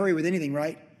 don't be in a hurry with anything,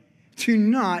 right? Do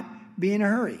not be in a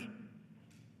hurry.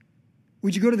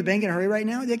 Would you go to the bank in a hurry right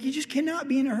now? Like, you just cannot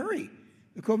be in a hurry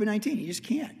with COVID-19. You just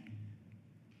can't.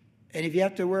 And if you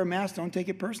have to wear a mask, don't take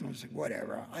it personal. It's like,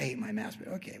 whatever. I hate my mask,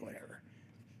 but okay, whatever.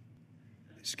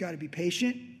 It's got to be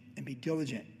patient and be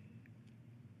diligent.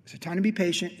 It's a time to be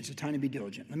patient. It's a time to be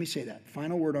diligent. Let me say that.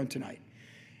 Final word on tonight.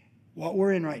 What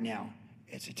we're in right now,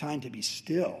 it's a time to be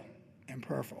still and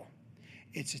prayerful.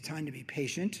 It's a time to be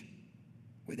patient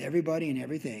with everybody and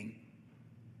everything.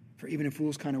 For even a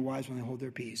fool's kind of wise when they hold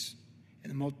their peace. In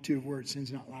the multitude of words,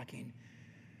 sin's not lacking.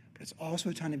 But it's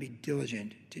also a time to be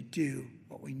diligent to do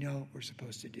what we know we're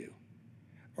supposed to do.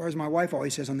 Or as my wife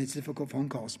always says on these difficult phone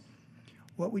calls,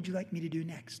 what would you like me to do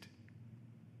next?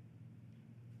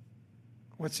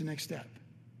 What's the next step?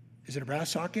 Is it a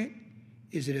brass socket?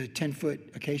 Is it a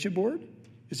 10-foot acacia board?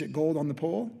 Is it gold on the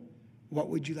pole? What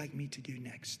would you like me to do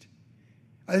next?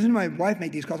 I listen to my wife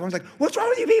make these calls. I was like, what's wrong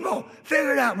with you people?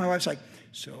 Figure it out. My wife's like,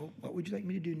 so what would you like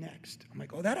me to do next? I'm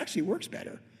like, oh, that actually works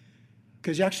better.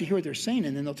 Because you actually hear what they're saying,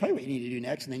 and then they'll tell you what you need to do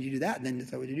next, and then you do that, and then they'll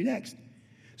tell you what to do next.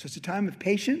 So it's a time of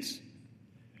patience.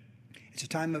 It's a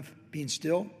time of being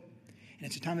still. And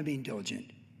it's a time of being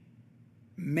diligent.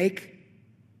 Make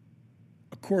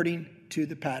according to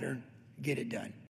the pattern. Get it done.